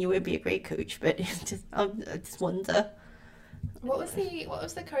necessarily mean you won't be a great coach, but I just wonder. What was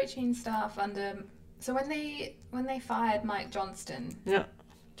the coaching staff under? So when they fired Mike Johnston. Yeah.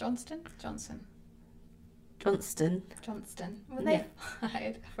 Johnston. When they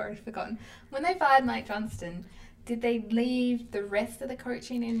fired, I've already forgotten. When they fired Mike Johnston, did they leave the rest of the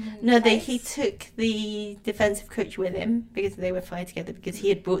coaching in? No, he took the defensive coach with him because they were fired together because he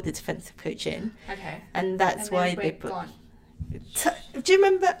had brought the defensive coach in. Okay. And that's why they put. Gone. Do you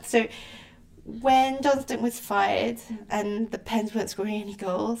remember? So when Johnston was fired and the Pens weren't scoring any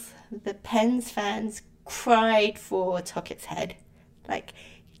goals, the Pens fans cried for Tockett's head. Like,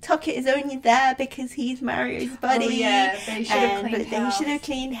 Tocchet is only there because he's Mario's buddy. Oh, yeah, they should have cleaned house. They should have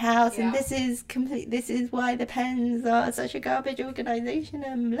cleaned house, Yeah. and this is why the Pens are such a garbage organisation,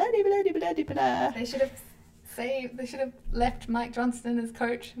 and blah blah blah blah blah. They should have left Mike Johnston as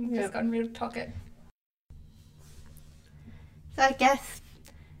coach and just gotten rid of Tocchet. So I guess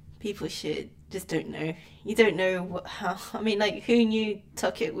people just don't know. You don't know how. I mean, like, who knew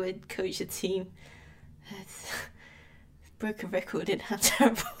Tocchet would coach a team? It's broke a record in how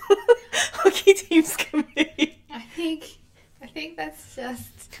terrible hockey teams can be. I think that's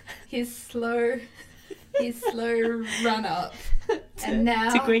just his slow run up,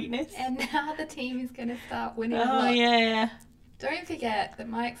 to greatness. And now the team is going to start winning. Oh yeah. Don't forget that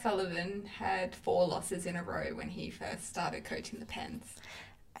Mike Sullivan had 4 losses in a row when he first started coaching the Pens.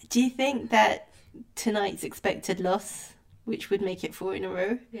 Do you think that tonight's expected loss, which would make it 4 in a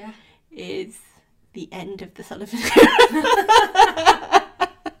row, is the end of the Sullivan era?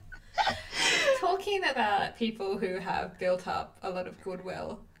 Talking about people who have built up a lot of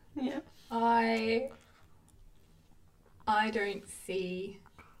goodwill, I don't see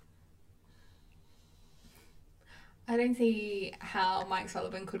how Mike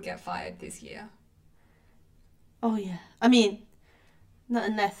Sullivan could get fired this year. Oh yeah, I mean, not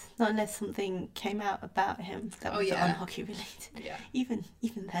unless something came out about him that was unhockey related. Yeah. Even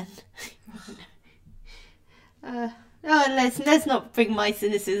then. Let's not bring my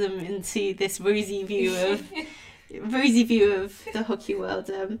cynicism into this rosy view of the hockey world.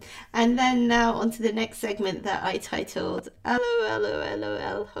 And then now onto the next segment that I titled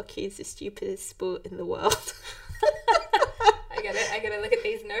LOL, hockey is the stupidest sport in the world. I gotta look at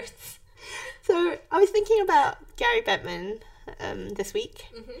these notes. So I was thinking about Gary Buttman this week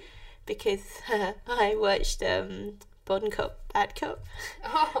because I watched Bon Cop, Bad Cop.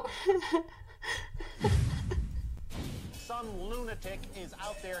 Oh. Some lunatic is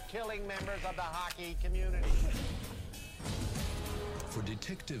out there killing members of the hockey community. For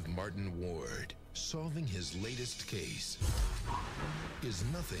Detective Martin Ward, solving his latest case is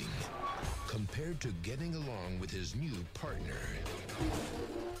nothing compared to getting along with his new partner.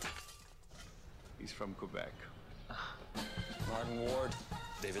 He's from Quebec. Martin Ward,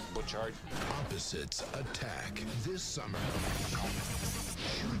 David Butchart. Opposites attack this summer.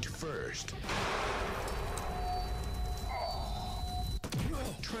 Shoot first.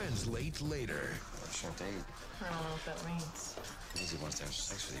 Translate later. Short date. I don't know what that means. Easy wants to have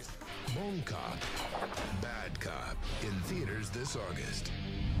sex with you. Bone Cop. Bad Cop. In theaters this August.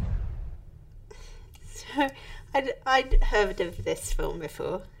 So, I'd heard of this film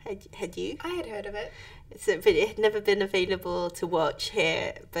before. Had you? I had heard of it. So, but it had never been available to watch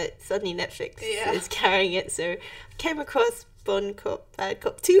here, but suddenly Netflix is carrying it. So I came across Bond Cop, Bad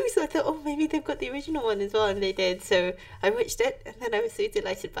Cop 2, so I thought, oh, maybe they've got the original one as well, and they did. So I watched it, and then I was so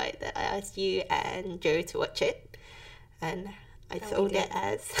delighted by it that I asked you and Joe to watch it, and I sold it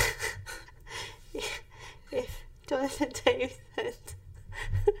as if Jonathan Davis and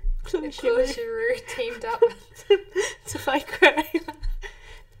Claude Giroux teamed up to fight crime.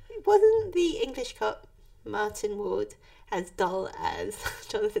 It wasn't the English cop Martin Ward as dull as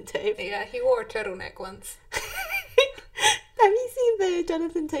Jonathan Toews. Yeah, he wore a turtleneck once. Have you seen the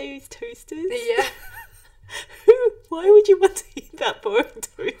Jonathan Toews toasters? Yeah. Why would you want to eat that boring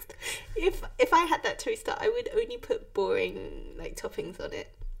toast? If I had that toaster, I would only put boring toppings on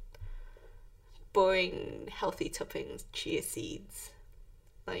it. Boring, healthy toppings, chia seeds,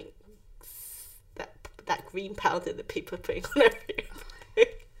 that green powder that people are putting on everything.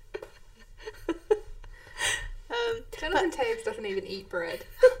 Jonathan Toews doesn't even eat bread.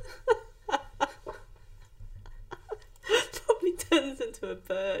 Probably turns into a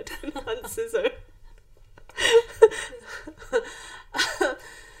bird and hunts his own.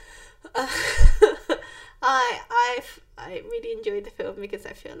 I really enjoyed the film because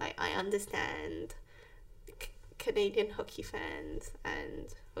I feel like I understand Canadian hockey fans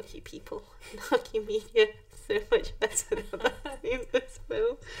and hockey people and hockey media so much better than I've seen this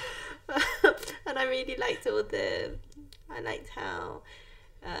film. And I really liked how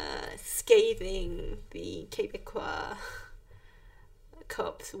scathing the Quebecois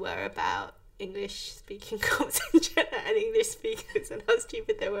cops were about English-speaking cops in general and English speakers, and how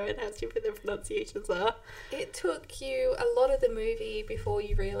stupid they were and how stupid their pronunciations are. It took you a lot of the movie before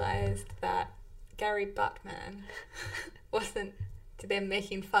you realised that Gary Buttman wasn't them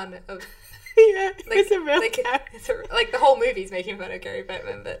making fun of... Yeah, it's a real character. The whole movie's making fun of Gary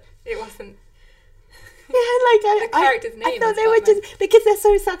Buttman, but it wasn't... Yeah, the character's name. I thought they were just because they're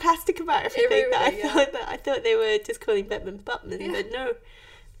so sarcastic about everything. I thought they were just calling Buttman, but no.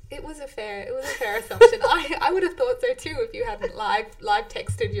 It was a fair assumption. I would have thought so too if you hadn't live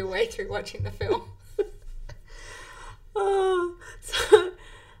texted your way through watching the film.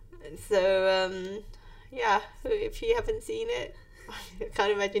 Yeah. If you haven't seen it, I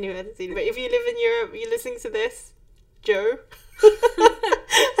can't imagine you haven't seen it. But if you live in Europe, you're listening to this, Joe.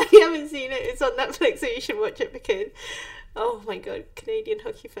 If you haven't seen it, it's on Netflix, so you should watch it because, oh my god, Canadian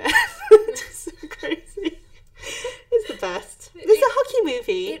hockey fans, it's just so crazy. It's the best. It's a hockey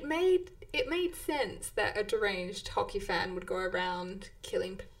movie. It made sense that a deranged hockey fan would go around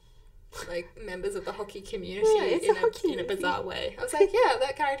killing members of the hockey community in a bizarre way. I was like, yeah,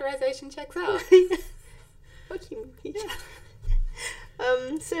 that characterization checks out. Hockey movie. Yeah.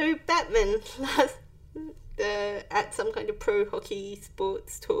 So Batman at some kind of pro hockey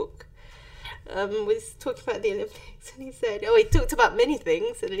sports talk was talking about the Olympics, and he said, he talked about many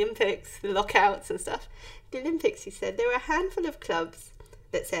things, the Olympics, the lockouts and stuff. The Olympics, he said, there were a handful of clubs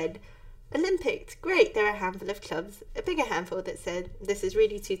that said, Olympics, great. There are a handful of clubs, a bigger handful that said, this is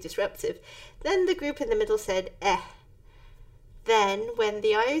really too disruptive. Then the group in the middle said, Then, when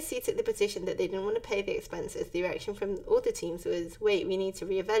the IOC took the position that they didn't want to pay the expenses, the reaction from all the teams was, wait, we need to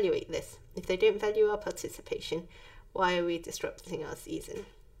reevaluate this. If they don't value our participation, why are we disrupting our season?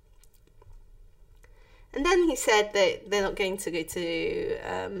 And then he said that they're not going to go to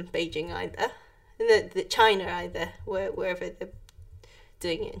Beijing either, the China either, wherever they're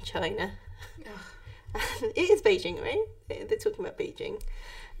doing it in China. It is Beijing, right? They're talking about Beijing.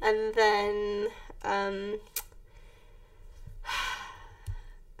 And then...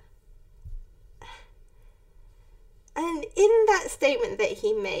 and in that statement that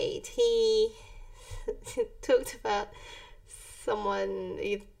he made, he talked about someone.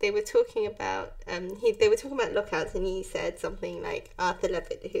 They were talking about lockouts, and he said something like Arthur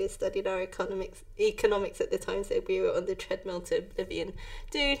Levitt, who had studied our economics at the time, said we were on the treadmill to oblivion.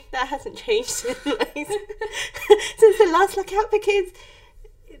 Dude, that hasn't changed since the last lockout, because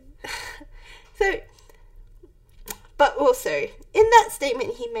so. But also, in that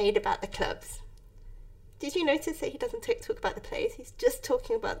statement he made about the clubs, did you notice that he doesn't talk about the players? He's just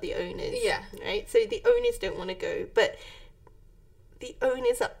talking about the owners. Yeah. Right? So the owners don't want to go, but the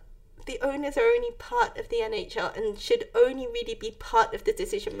owners are the owners are only part of the NHL and should only really be part of the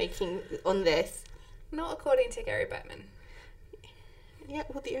decision making on this. Not according to Gary Buttman. Yeah,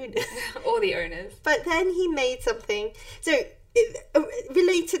 or the owners. Or the owners. But then he made something. So,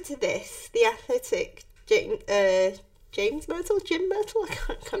 related to this, the Athletic, James Myrtle? Jim Myrtle? I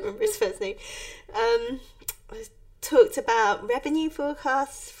can't remember his first name. Talked about revenue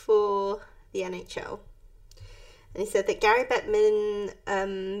forecasts for the NHL. And he said that Gary Buttman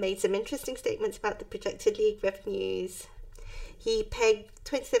made some interesting statements about the projected league revenues. He pegged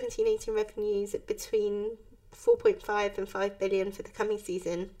 2017-18 revenues at between 4.5 and 5 billion for the coming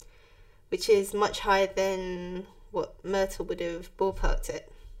season, which is much higher than what Myrtle would have ballparked it.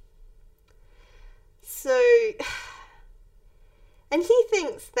 So, and he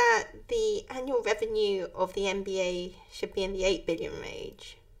thinks that the annual revenue of the NBA should be in the 8 billion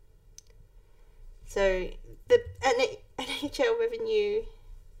range. So the NHL revenue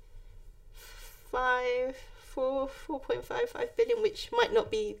 4.55 billion, which might not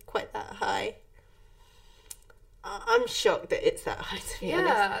be quite that high. I'm shocked that it's that high, to be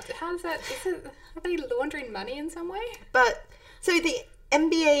honest. Yeah, how's that? Are they laundering money in some way? But so the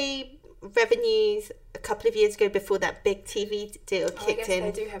NBA revenues a couple of years ago, before that big TV deal kicked in. I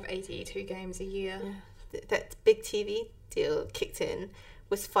guess they do have 82 games a year. Yeah, that big TV deal kicked in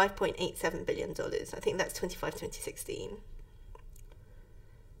was $5.87 billion. I think that's 2016.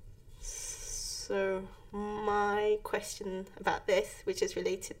 So my question about this, which is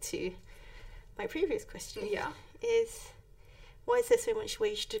related to my previous question, is why is there so much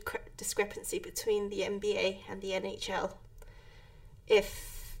wage discrepancy between the NBA and the NHL?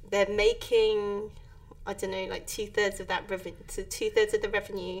 If they're making, I don't know, like 2/3 of that revenue, so 2/3 of the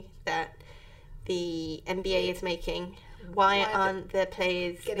revenue that the NBA is making, why aren't the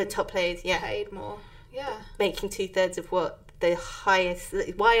players, the top players, paid more? Yeah, making 2/3 of what the highest?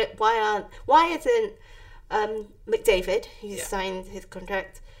 Why isn't McDavid, who signed his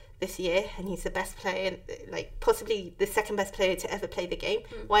contract this year and he's the best player, like possibly the second best player to ever play the game,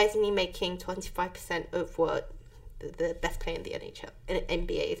 why isn't he making 25% of what the best player in the NHL and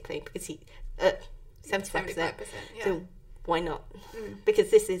NBA is playing? Because he 75%. Yeah. So why not? Because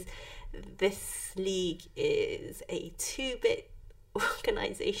this league is a 2-bit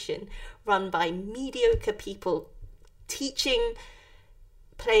organization run by mediocre people, teaching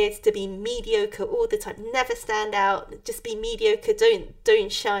players to be mediocre all the time, never stand out, just be mediocre,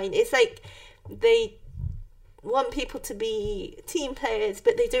 don't shine. It's like they want people to be team players,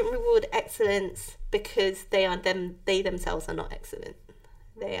 but they don't reward excellence because they themselves are not excellent.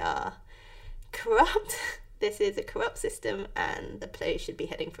 They are corrupt. This is a corrupt system, and the players should be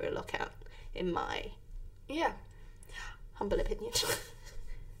heading for a lockout, in my humble opinion.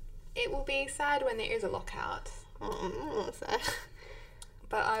 It will be sad when there is a lockout. Oh, sad.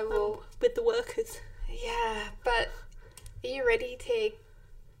 But I will with the workers. Yeah, but are you ready to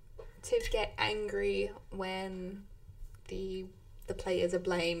get angry when the players are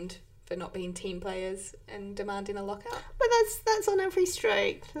blamed for not being team players and demanding a lockout? But that's on every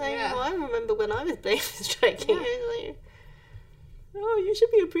strike. Like, I remember when I was blamed for striking. It was like, oh, you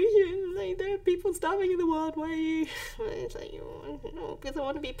should be appreciated. Like, there are people starving in the world. Why are you? It's like, no, because I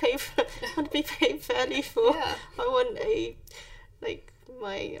want to be paid. Fairly for. Yeah. I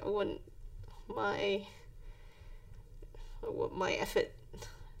want my effort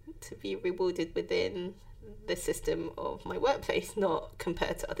to be rewarded within the system of my workplace, not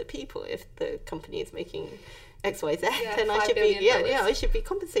compared to other people. If the company is making XYZ, then I should be I should be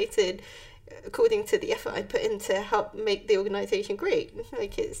compensated according to the effort I put in to help make the organization great.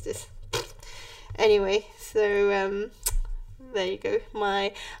 Like, it's just anyway. So there you go.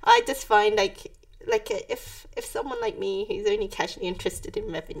 I just find like if someone like me who's only casually interested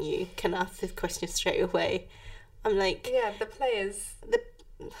in revenue can ask this question straight away, I'm like, the players.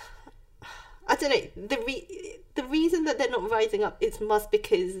 I don't know. The reason that they're not rising up must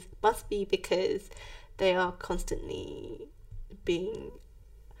be because they are constantly being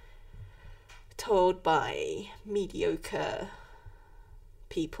told by mediocre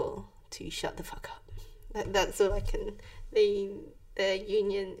people to shut the fuck up. That's all I can. Their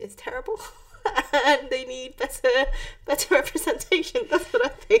union is terrible. And they need better representation. That's what I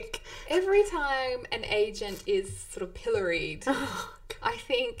think. Every time an agent is sort of pilloried, I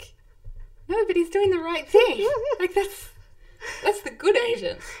think, no, but he's doing the right thing. Like, that's the good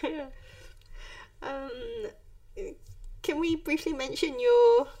agent. Yeah. Can we briefly mention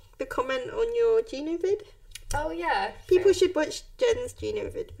the comment on your Genovid? Oh yeah. People should watch Jen's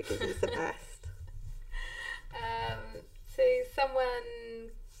Genovid because it's the best. So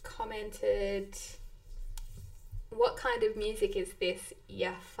someone commented, what kind of music is this,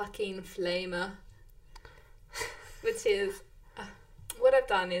 ya fucking flamer? Which is, what I've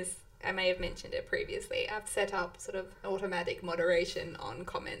done is, I may have mentioned it previously, I've set up sort of automatic moderation on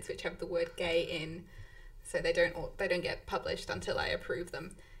comments which have the word gay in, so they don't get published until I approve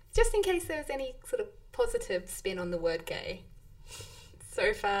them, just in case there's any sort of positive spin on the word gay.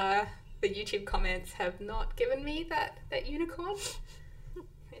 So far, the YouTube comments have not given me that unicorn.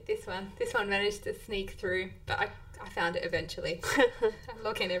 This one managed to sneak through, but I found it eventually. I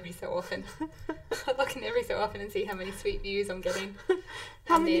log in every so often. And see how many sweet views I'm getting.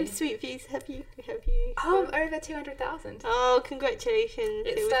 How many sweet views have you? Oh, over 200,000. Oh, congratulations!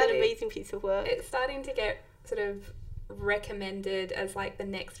 It was an amazing piece of work. It's starting to get sort of recommended as like the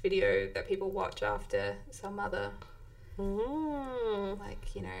next video that people watch after some other,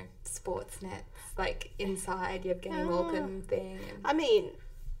 like, you know, Sportsnet, like Inside Yevgeny Malkin thing. I mean,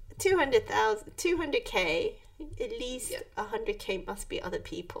 200K, at least 100K must be other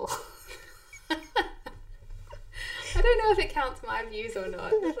people. I don't know if it counts my views or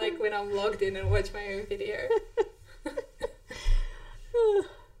not, like when I'm logged in and watch my own video.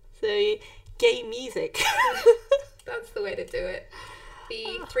 So, gay music. That's the way to do it.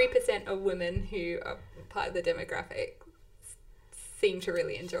 The 3% of women who are part of the demographic seem to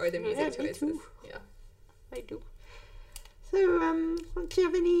really enjoy the music choices. Too. Yeah, I do. So, do you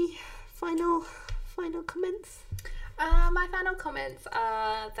have any final comments? My final comments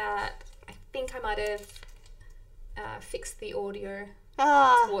are that I think I might have fixed the audio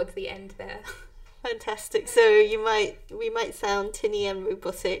towards the end there. Fantastic. So we might sound tinny and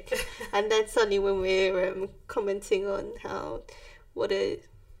robotic, and then suddenly when we're commenting on how what a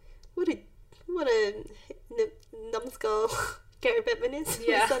numbskull Gary Buttman is,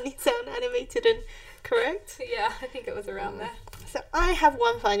 we suddenly sound animated and correct. Yeah, I think it was around there. So I have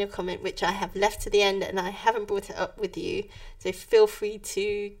one final comment which I have left to the end, and I haven't brought it up with you. So feel free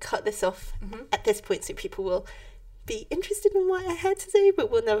to cut this off at this point, so people will be interested in what I had to say,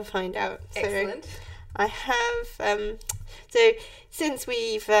 but we'll never find out. Excellent. So I have so since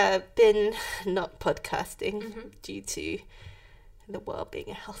we've been not podcasting due to the world being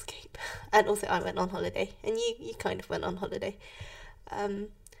a hellscape, and also I went on holiday, and you kind of went on holiday.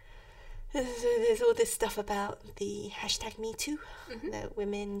 There's all this stuff about the hashtag #MeToo, that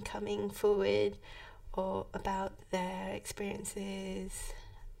women coming forward or about their experiences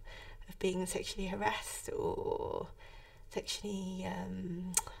of being sexually harassed or sexually,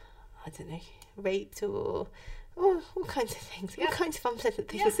 I don't know, raped or all kinds of things, all kinds of unpleasant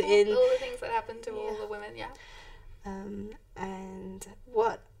things all the things that happen to all the women, and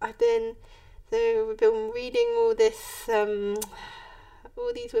what we've been reading all this,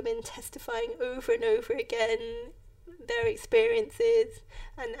 all these women testifying over and over again their experiences,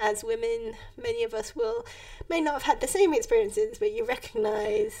 and as women, many of us may not have had the same experiences, but you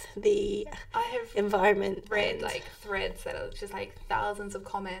recognise the environment. Read like threads that are just like thousands of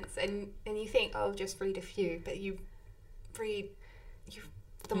comments, and you think, oh, just read a few, but you read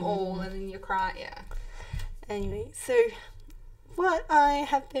them all, and then you cry. Anyway, so what I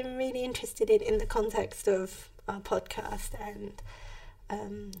have been really interested in the context of our podcast and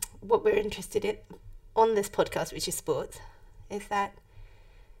what we're interested in on this podcast, which is sports, is that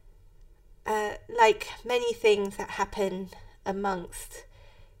like many things that happen amongst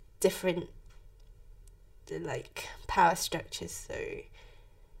different like power structures, so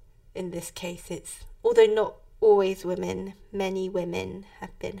in this case it's, although not always women, many women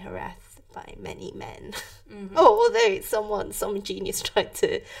have been harassed by many men. Although some genius tried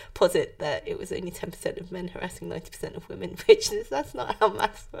to posit that it was only 10% of men harassing 90% of women, which is, that's not how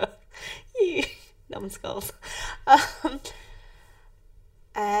maths works. You numbskulls.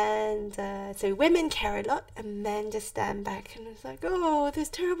 And so women care a lot, and men just stand back and it's like, oh, this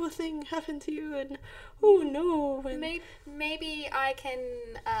terrible thing happened to you, and oh no. And maybe I can,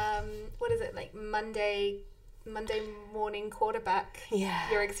 what is it, like Monday morning quarterback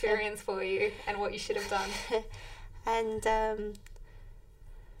your experience for you and what you should have done. And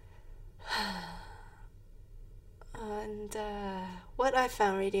what I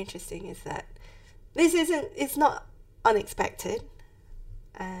found really interesting is that it's not unexpected,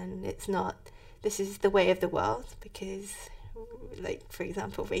 and this is the way of the world, because like, for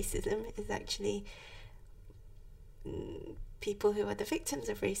example, racism is actually, people who are the victims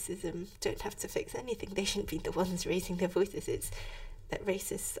of racism don't have to fix anything. They shouldn't be the ones raising their voices. It's that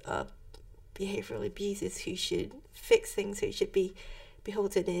racists are behavioural abusers who should fix things, who should be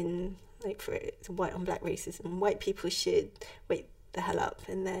beholden in, like, for white on black racism. White people should wake the hell up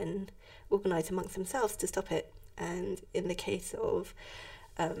and then organise amongst themselves to stop it. And in the case of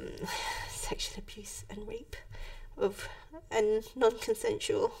sexual abuse and rape, and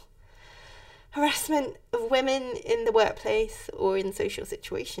non-consensual harassment of women in the workplace or in social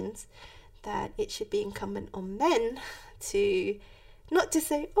situations, that it should be incumbent on men to not just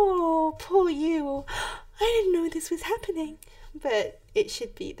say, "Oh, poor you," or "I didn't know this was happening," but it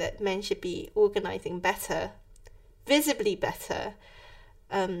should be that men should be organising better, visibly better,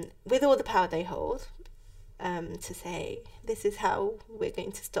 with all the power they hold, to say, this is how we're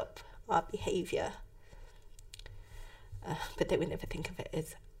going to stop our behaviour. But they would never think of it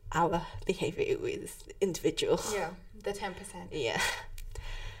as our behaviour, it was individual. Yeah, the 10%. Yeah.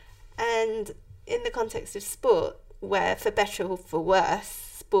 And in the context of sport, where for better or for worse,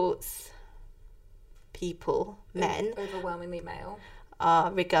 sports people, men, overwhelmingly male,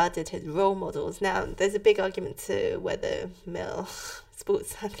 are regarded as role models. Now, there's a big argument to whether male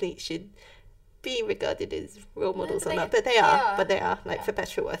sports athletes should be regarded as role models or not, but they are, like, for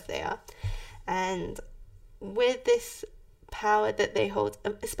better or worse, they are. And with this power that they hold,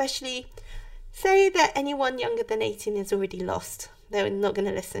 especially, say that anyone younger than 18 is already lost. They're not going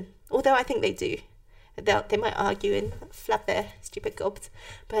to listen. Although I think they do. They might argue and flap their stupid gobs,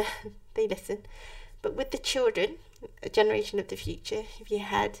 but they listen. But with the children, a generation of the future, if you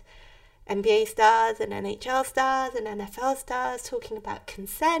had NBA stars and NHL stars and NFL stars talking about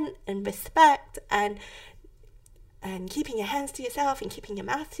consent and respect and keeping your hands to yourself and keeping your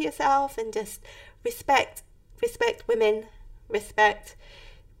mouth to yourself and just respect women, respect,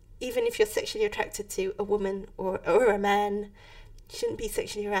 even if you're sexually attracted to a woman or a man, you shouldn't be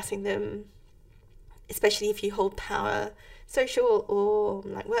sexually harassing them, especially if you hold power, social or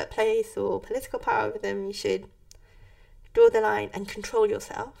like workplace or political power over them. You should draw the line and control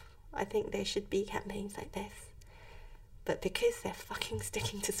yourself. I think there should be campaigns like this. But because they're fucking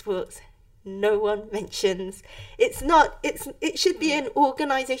sticking to sports, no one mentions it should be an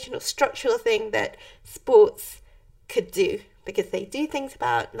organizational structural thing that sports could do, because they do things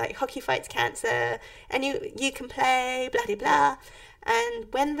about, like, hockey fights cancer and you can play blah blah blah.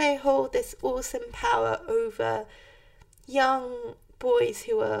 And when they hold this awesome power over young boys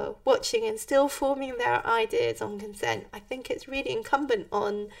who are watching and still forming their ideas on consent, I think it's really incumbent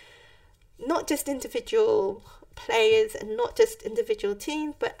on not just individual players and not just individual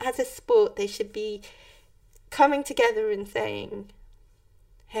teams, but as a sport they should be coming together and saying,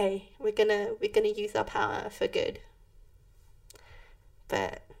 hey, we're gonna use our power for good.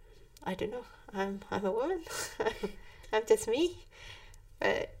 But I don't know, I'm a woman. I'm just me.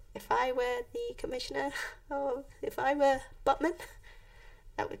 But if I were the commissioner, or if I were Buttman,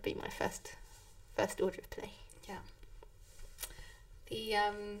 that would be my first order of play. Yeah.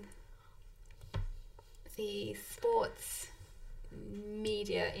 The sports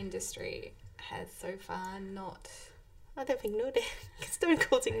media industry has so far not... I don't think ignored it. Stone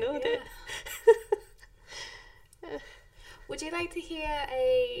Cold ignored it. Would you like to hear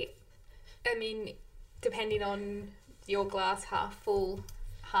depending on your glass half full,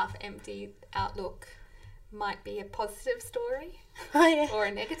 half empty outlook, might be a positive story? Oh, yeah. Or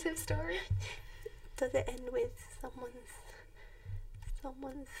a negative story? Does it end with someone's...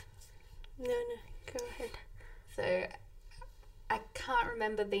 No, go ahead. So, I can't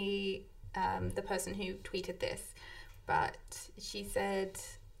remember the person who tweeted this, but she said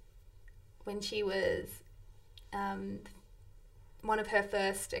when she was one of her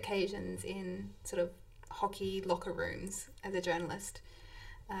first occasions in sort of hockey locker rooms as a journalist,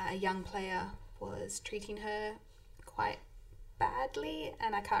 a young player was treating her quite badly,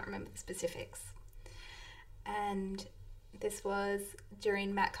 and I can't remember the specifics. And this was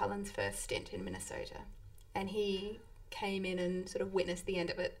during Matt Cullen's first stint in Minnesota, and he came in and sort of witnessed the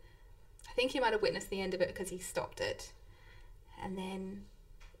end of it. I think he might have witnessed the end of it because he stopped it. And then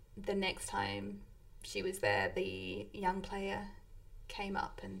the next time she was there, the young player came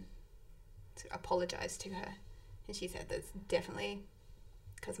up and sort of apologised to her. And she said that's definitely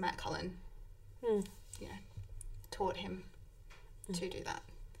because Matt Cullen, taught him to do that.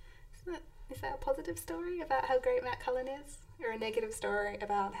 Is that a positive story about how great Matt Cullen is? Or a negative story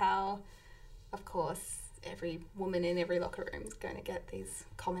about how, of course, every woman in every locker room is going to get these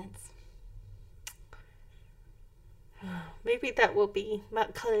comments? Maybe that will be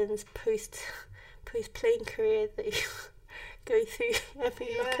Matt Cullen's post-playing career that you go through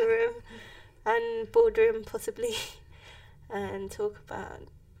every locker room and boardroom possibly, and talk about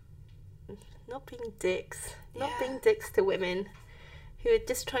not being dicks to women who are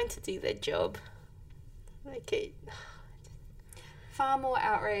just trying to do their job. Far more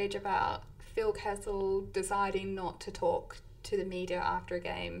outrage about Phil Kessel deciding not to talk to the media after a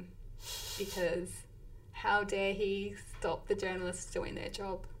game because how dare he stop the journalists doing their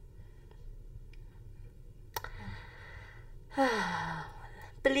job?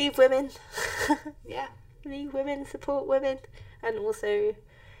 Believe women. Yeah. Believe women, support women, and also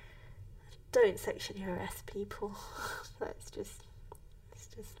don't sexually harass people. It's just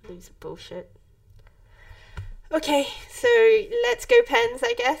loser bullshit. Okay, so let's go pens,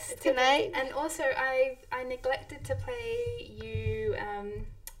 I guess, tonight. And also, I neglected to play you.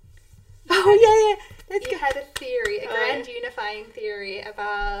 Let's you had a theory, a grand unifying theory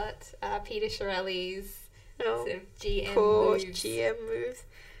about Peter Chiarelli's sort of GM moves. GM moves.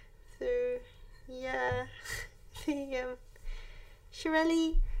 So, yeah, the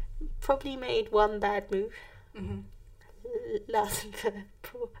Chiarelli probably made one bad move. Last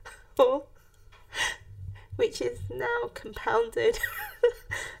for which is now compounded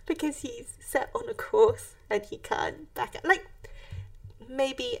because he's set on a course and he can't back up. Like,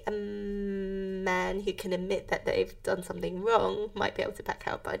 maybe a man who can admit that they've done something wrong might be able to back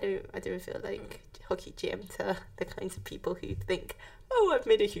out, but I don't feel like hockey GMs are the kinds of people who think, oh, I've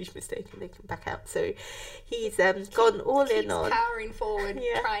made a huge mistake, and they can back out. So he's gone all in on powering forward,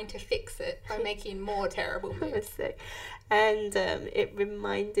 trying to fix it by making more terrible moves. And it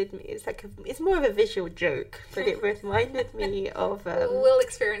reminded me, it's more of a visual joke, but it reminded me of we'll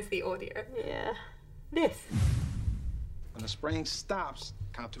experience the audio. Yeah, this. When the spraying stops,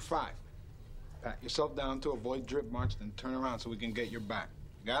 count to 5. Pat yourself down to avoid drip marks, then turn around so we can get your back.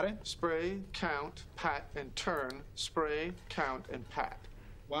 Got it? Spray, count, pat, and turn. Spray, count, and pat.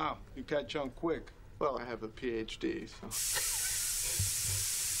 Wow, you catch on quick. Well, I have a PhD, so.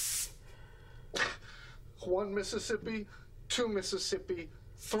 1 Mississippi, 2 Mississippi,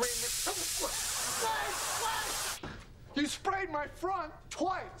 3 Mississippi. You sprayed my front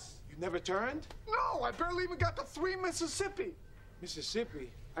twice. You never turned? No, I barely even got to 3 Mississippi.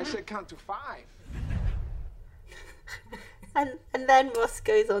 Mississippi? I said count to 5. And then Ross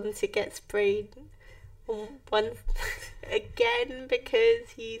goes on to get sprayed once again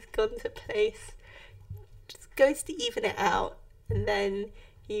because he's gone to place. Just goes to even it out, and then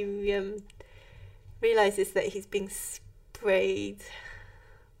he realizes that he's being sprayed.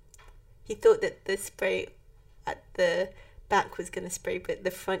 He thought that the spray at the back was going to spray, but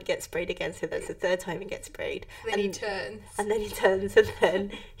the front gets sprayed again, so that's the third time he gets sprayed. Then he turns. And then he turns, and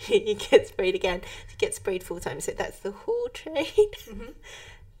then he gets sprayed again. He gets sprayed 4 times, so that's the Hall trade.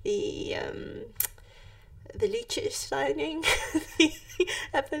 The Leach signing, the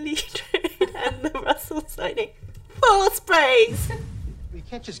Everly trade, and the Russell signing. 4 sprays! You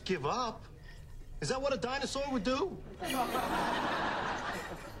can't just give up. Is that what a dinosaur would do?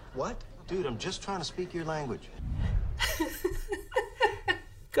 What? Dude, I'm just trying to speak your language.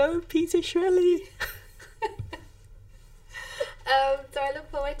 Go, Peter Chiarelli. So I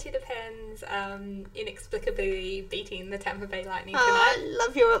look forward to the Pens inexplicably beating the Tampa Bay Lightning tonight. I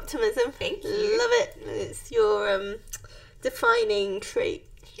love your optimism. Thank you. Love it. It's your defining trait.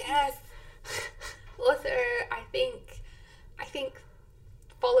 Yes. Also, I think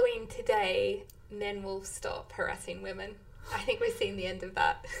following today, men will stop harassing women. I think we've seen the end of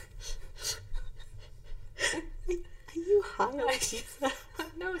that. Are you high on pizza?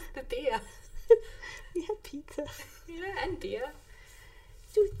 No, it's the beer. We had pizza. Yeah, and beer.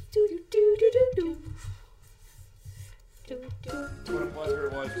 What a pleasure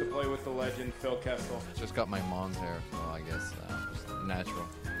it was to play with the legend Phil Kessel. Just got my mom's hair, so I guess just natural.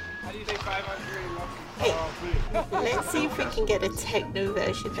 How do you say 500? Let's see if we can get a techno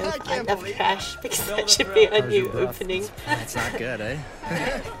version of I Love Trash, because that should be our new opening. That's not good, eh?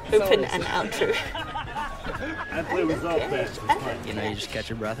 Open and outro. I play without that. You know, you just catch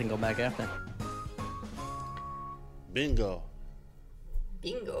your breath and go back after. Bingo.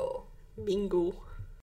 Bingo. Bingo.